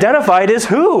just identified as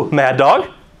who, Mad Dog?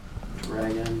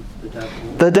 Dragon, the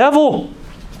devil. The devil.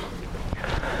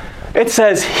 It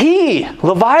says, he,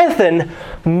 Leviathan,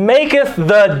 maketh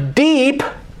the deep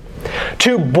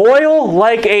to boil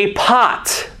like a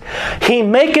pot. He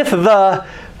maketh the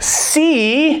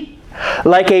sea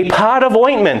like a pot of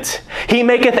ointment. He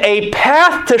maketh a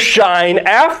path to shine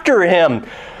after him.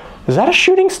 Is that a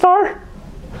shooting star?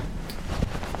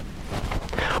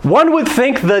 One would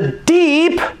think the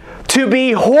deep to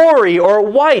be hoary or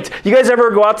white. You guys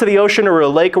ever go out to the ocean or a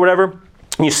lake or whatever,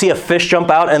 and you see a fish jump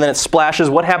out and then it splashes?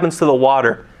 What happens to the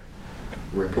water?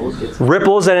 Ripples.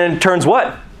 Ripples, and then it turns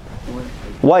what?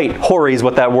 White. Hoary is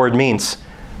what that word means.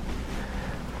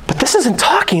 But this isn't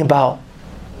talking about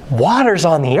waters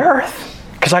on the earth,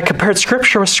 because I compared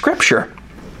Scripture with Scripture.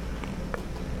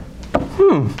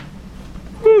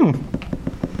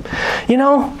 You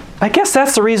know, I guess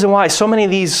that's the reason why so many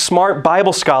of these smart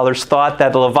Bible scholars thought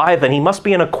that the Leviathan, he must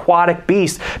be an aquatic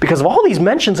beast because of all these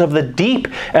mentions of the deep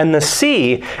and the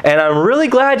sea. And I'm really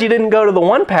glad you didn't go to the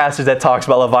one passage that talks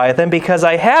about Leviathan, because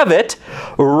I have it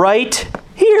right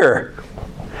here.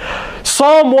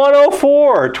 Psalm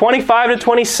 104, 25 to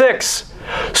 26.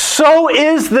 So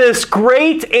is this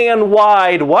great and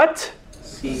wide, what?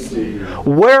 Sea.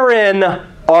 Wherein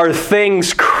are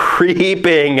things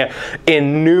creeping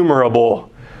innumerable.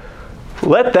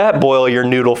 Let that boil your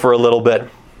noodle for a little bit.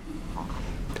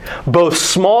 Both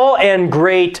small and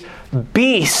great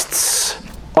beasts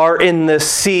are in the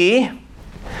sea.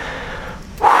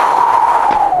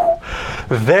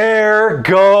 There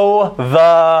go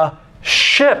the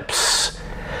ships.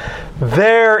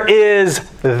 There is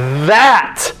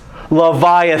that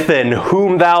Leviathan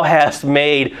whom thou hast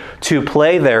made to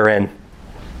play therein.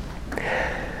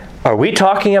 Are we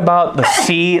talking about the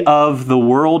sea of the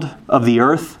world, of the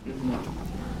earth?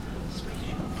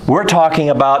 We're talking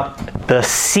about the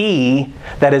sea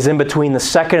that is in between the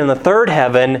second and the third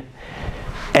heaven.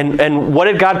 And what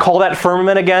did God call that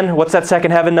firmament again? What's that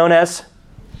second heaven known as?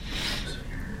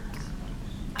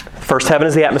 First heaven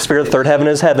is the atmosphere. The third heaven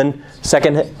is heaven.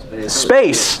 Second,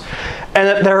 space. And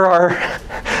that there are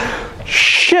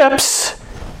ships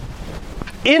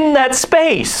in that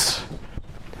space.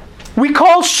 We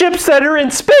call ships that are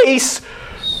in space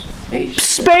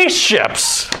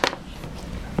spaceships.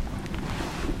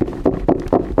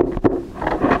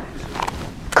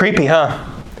 Creepy, huh?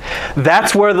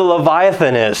 That's where the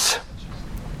Leviathan is.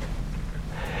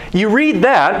 You read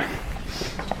that,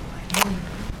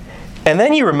 and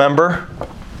then you remember,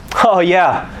 oh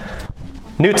yeah,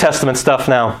 New Testament stuff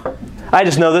now. I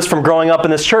just know this from growing up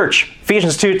in this church.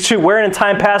 Ephesians 2:2, wherein in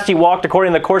time past ye walked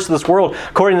according to the course of this world,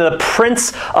 according to the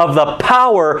prince of the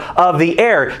power of the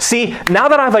air. See, now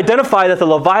that I've identified that the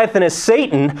Leviathan is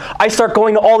Satan, I start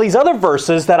going to all these other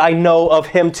verses that I know of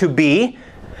him to be,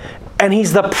 and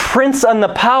he's the prince and the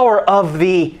power of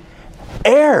the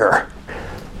air.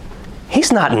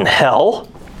 He's not in hell.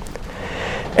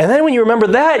 And then when you remember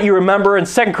that, you remember in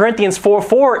 2 Corinthians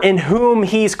 4:4, in whom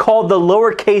he's called the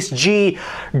lowercase g,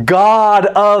 God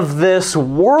of this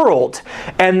world.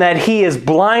 And that he is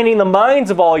blinding the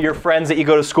minds of all your friends that you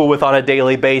go to school with on a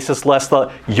daily basis, lest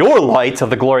your light of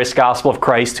the glorious gospel of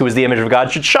Christ, who is the image of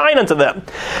God, should shine unto them.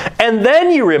 And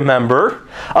then you remember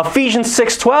Ephesians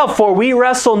 6:12, for we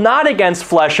wrestle not against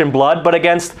flesh and blood, but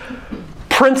against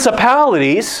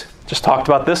principalities. Just talked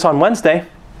about this on Wednesday.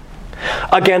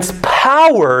 Against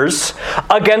powers,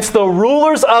 against the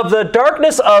rulers of the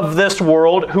darkness of this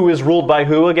world, who is ruled by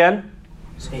who again?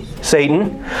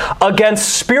 Satan. Against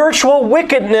spiritual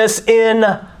wickedness in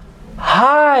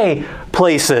high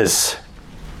places.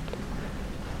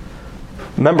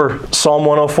 Remember Psalm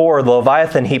 104, the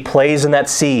Leviathan, he plays in that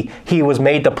sea. He was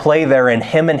made to play therein,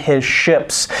 him and his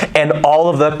ships, and all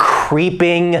of the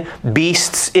creeping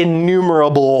beasts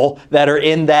innumerable that are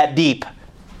in that deep.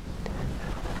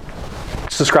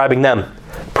 It's describing them.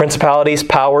 Principalities,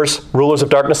 powers, rulers of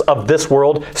darkness of this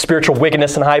world, spiritual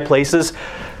wickedness in high places.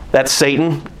 That's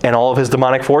Satan and all of his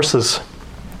demonic forces.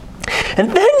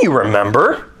 And then you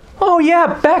remember, oh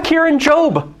yeah, back here in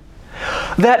Job,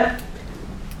 that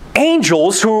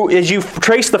angels who, as you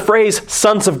trace the phrase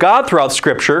sons of God throughout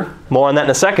Scripture, more on that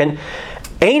in a second,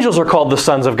 angels are called the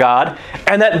sons of God,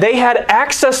 and that they had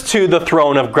access to the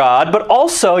throne of God, but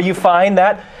also you find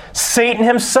that Satan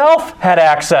himself had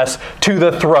access to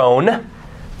the throne. And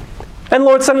the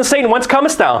Lord said unto Satan, whence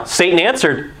comest thou? Satan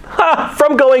answered,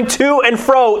 from going to and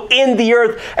fro in the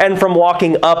earth, and from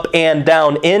walking up and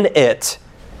down in it.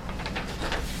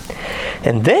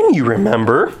 And then you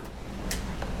remember,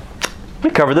 we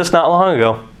covered this not long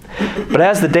ago, but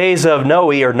as the days of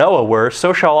Noah were,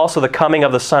 so shall also the coming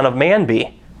of the Son of Man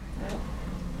be.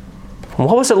 And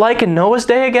what was it like in Noah's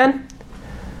day again?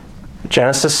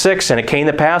 Genesis 6, and it came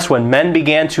to pass when men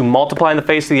began to multiply in the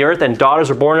face of the earth and daughters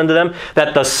were born unto them,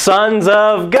 that the sons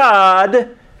of God,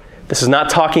 this is not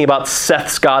talking about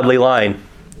Seth's godly line,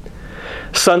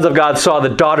 sons of God saw the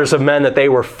daughters of men that they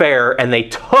were fair, and they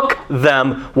took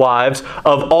them wives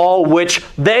of all which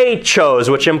they chose,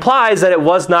 which implies that it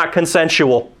was not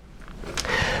consensual.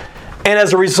 And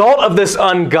as a result of this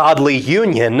ungodly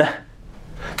union,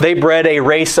 they bred a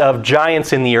race of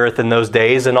giants in the earth in those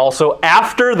days, and also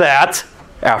after that,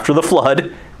 after the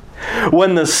flood,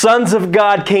 when the sons of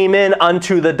God came in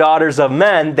unto the daughters of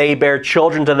men, they bare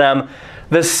children to them.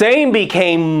 The same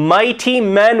became mighty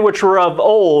men which were of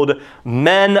old,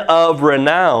 men of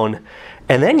renown.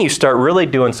 And then you start really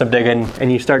doing some digging,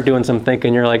 and you start doing some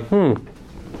thinking. You're like, I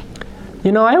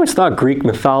always thought Greek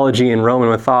mythology and Roman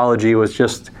mythology was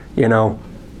just,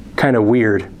 kind of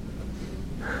weird.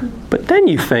 But then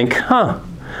you think,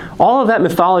 all of that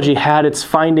mythology had its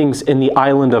findings in the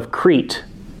island of Crete.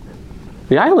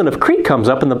 The island of Crete comes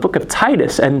up in the book of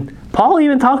Titus, and Paul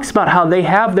even talks about how they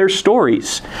have their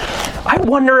stories. I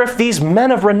wonder if these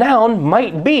men of renown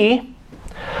might be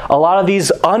a lot of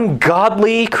these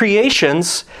ungodly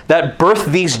creations that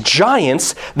birthed these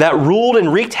giants that ruled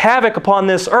and wreaked havoc upon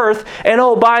this earth. And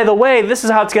oh, by the way, this is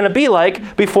how it's going to be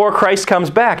like before Christ comes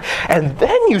back. And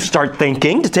then you start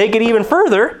thinking, to take it even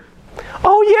further,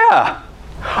 oh yeah,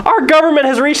 our government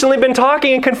has recently been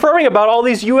talking and confirming about all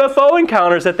these UFO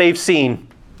encounters that they've seen.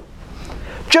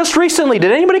 Just recently,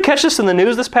 did anybody catch this in the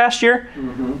news this past year?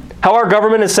 Mm-hmm. How our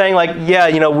government is saying,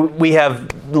 we have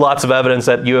lots of evidence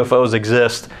that UFOs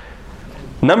exist.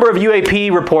 Number of UAP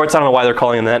reports, I don't know why they're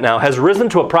calling them that now, has risen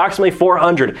to approximately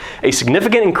 400, a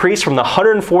significant increase from the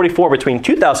 144 between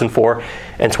 2004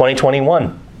 and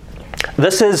 2021.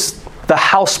 This is the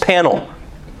House panel.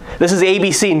 This is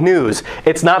ABC News.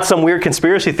 It's not some weird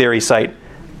conspiracy theory site.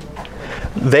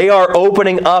 They are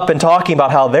opening up and talking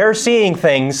about how they're seeing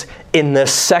things in the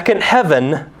second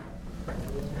heaven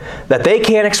that they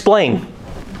can't explain.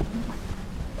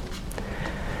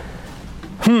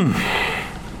 And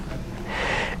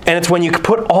it's when you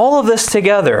put all of this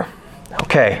together,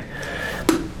 okay,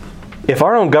 if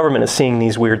our own government is seeing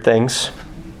these weird things,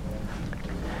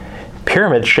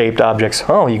 pyramid-shaped objects, you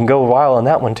can go wild on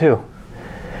that one too.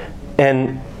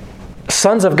 And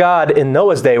sons of God in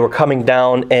Noah's day were coming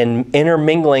down and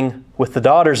intermingling with the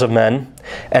daughters of men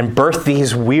and birthed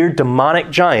these weird demonic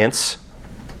giants.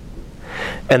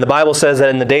 And the Bible says that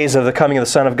in the days of the coming of the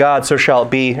Son of God, so shall it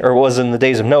be, or was in the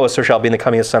days of Noah, so shall it be in the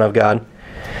coming of the Son of God.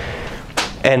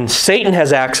 And Satan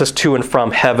has access to and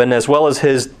from heaven, as well as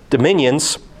his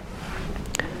dominions.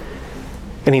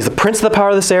 And he's the prince of the power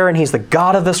of this air, and he's the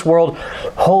God of this world.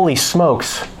 Holy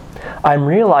smokes. I'm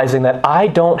realizing that I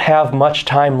don't have much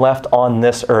time left on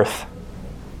this earth.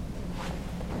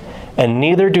 And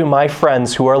neither do my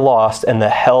friends who are lost and the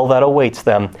hell that awaits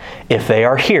them if they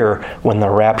are here when the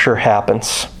rapture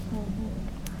happens.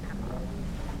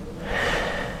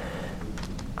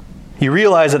 You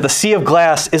realize that the sea of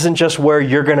glass isn't just where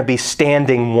you're going to be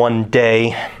standing one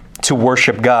day to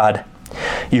worship God.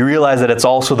 You realize that it's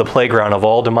also the playground of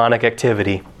all demonic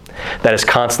activity that is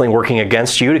constantly working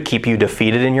against you to keep you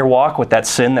defeated in your walk with that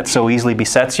sin that so easily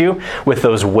besets you, with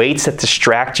those weights that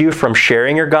distract you from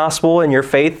sharing your gospel and your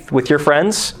faith with your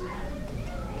friends.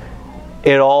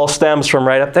 It all stems from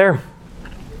right up there,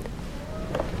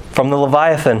 from the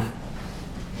Leviathan.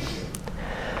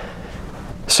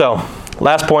 So,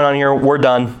 last point on here, we're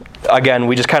done. Again,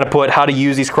 we just kind of put how to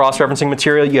use these cross-referencing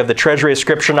material. You have the treasury of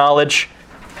scripture knowledge.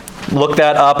 Look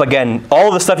that up. Again, all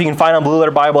of the stuff you can find on Blue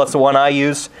Letter Bible, that's the one I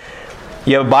use.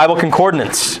 You have Bible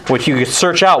concordance, which you can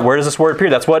search out. Where does this word appear?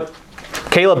 That's what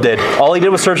Caleb did. All he did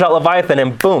was search out Leviathan,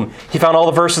 and boom, he found all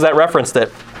the verses that referenced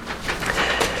it.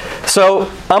 So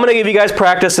I'm going to give you guys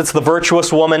practice. It's the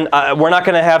virtuous woman. We're not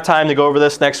going to have time to go over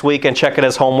this next week and check it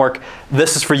as homework.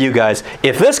 This is for you guys.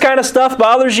 If this kind of stuff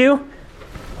bothers you,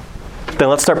 then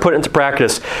let's start putting it into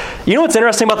practice. You know what's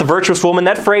interesting about the virtuous woman?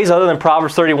 That phrase, other than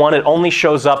Proverbs 31, it only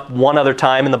shows up one other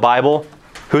time in the Bible.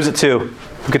 Who's it to?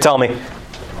 Who could tell me?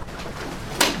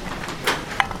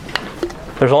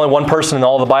 There's only one person in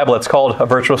all the Bible that's called a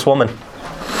virtuous woman.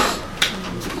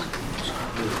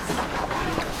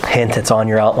 Hint, it's on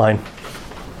your outline.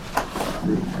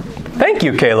 Thank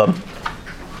you, Caleb.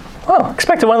 Oh,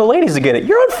 expected one of the ladies to get it.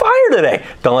 You're on fire today.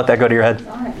 Don't let that go to your head.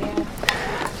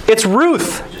 It's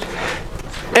Ruth.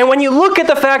 And when you look at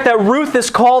the fact that Ruth is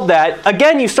called that,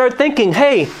 again, you start thinking,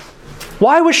 hey,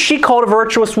 why was she called a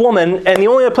virtuous woman? And the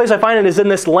only other place I find it is in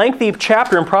this lengthy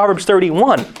chapter in Proverbs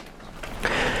 31. And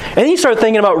then you start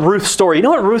thinking about Ruth's story. You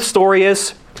know what Ruth's story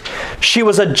is? She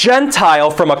was a Gentile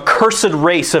from a cursed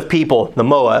race of people, the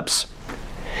Moabs.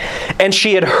 And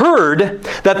she had heard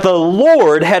that the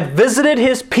Lord had visited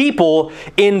his people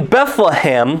in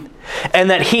Bethlehem and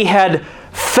that he had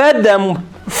fed them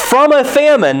from a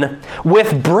famine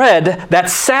with bread that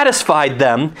satisfied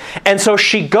them. And so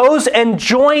she goes and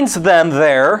joins them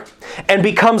there and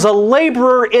becomes a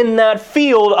laborer in that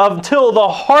field until the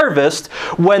harvest,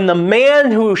 when the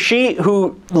man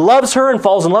who loves her and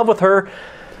falls in love with her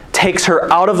takes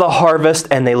her out of the harvest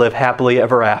and they live happily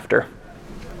ever after.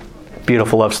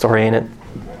 Beautiful love story, ain't it?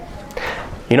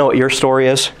 You know what your story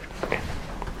is?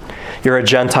 You're a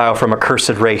Gentile from a cursed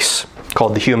race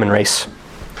called the human race.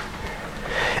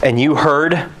 And you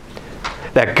heard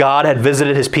that God had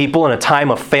visited his people in a time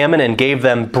of famine and gave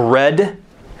them bread.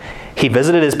 He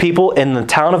visited his people in the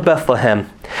town of Bethlehem,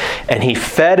 and he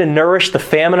fed and nourished the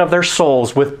famine of their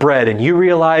souls with bread. And you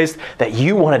realized that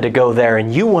you wanted to go there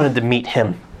and you wanted to meet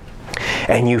him.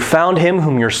 And you found him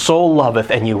whom your soul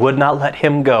loveth, and you would not let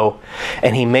him go.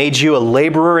 And he made you a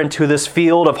laborer into this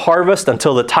field of harvest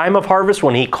until the time of harvest,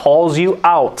 when he calls you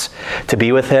out to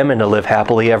be with him and to live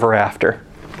happily ever after.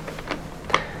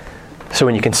 So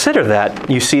when you consider that,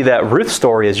 you see that Ruth's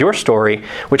story is your story,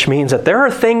 which means that there are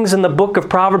things in the book of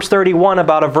Proverbs 31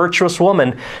 about a virtuous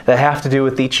woman that have to do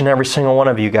with each and every single one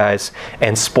of you guys.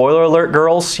 And spoiler alert,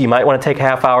 girls, you might want to take a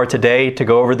half hour today to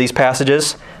go over these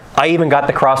passages. I even got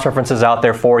the cross-references out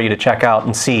there for you to check out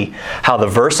and see how the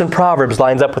verse in Proverbs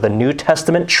lines up with a New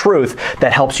Testament truth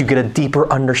that helps you get a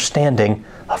deeper understanding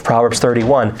of Proverbs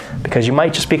 31, because you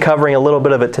might just be covering a little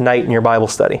bit of it tonight in your Bible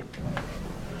study.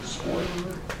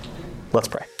 Let's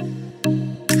pray.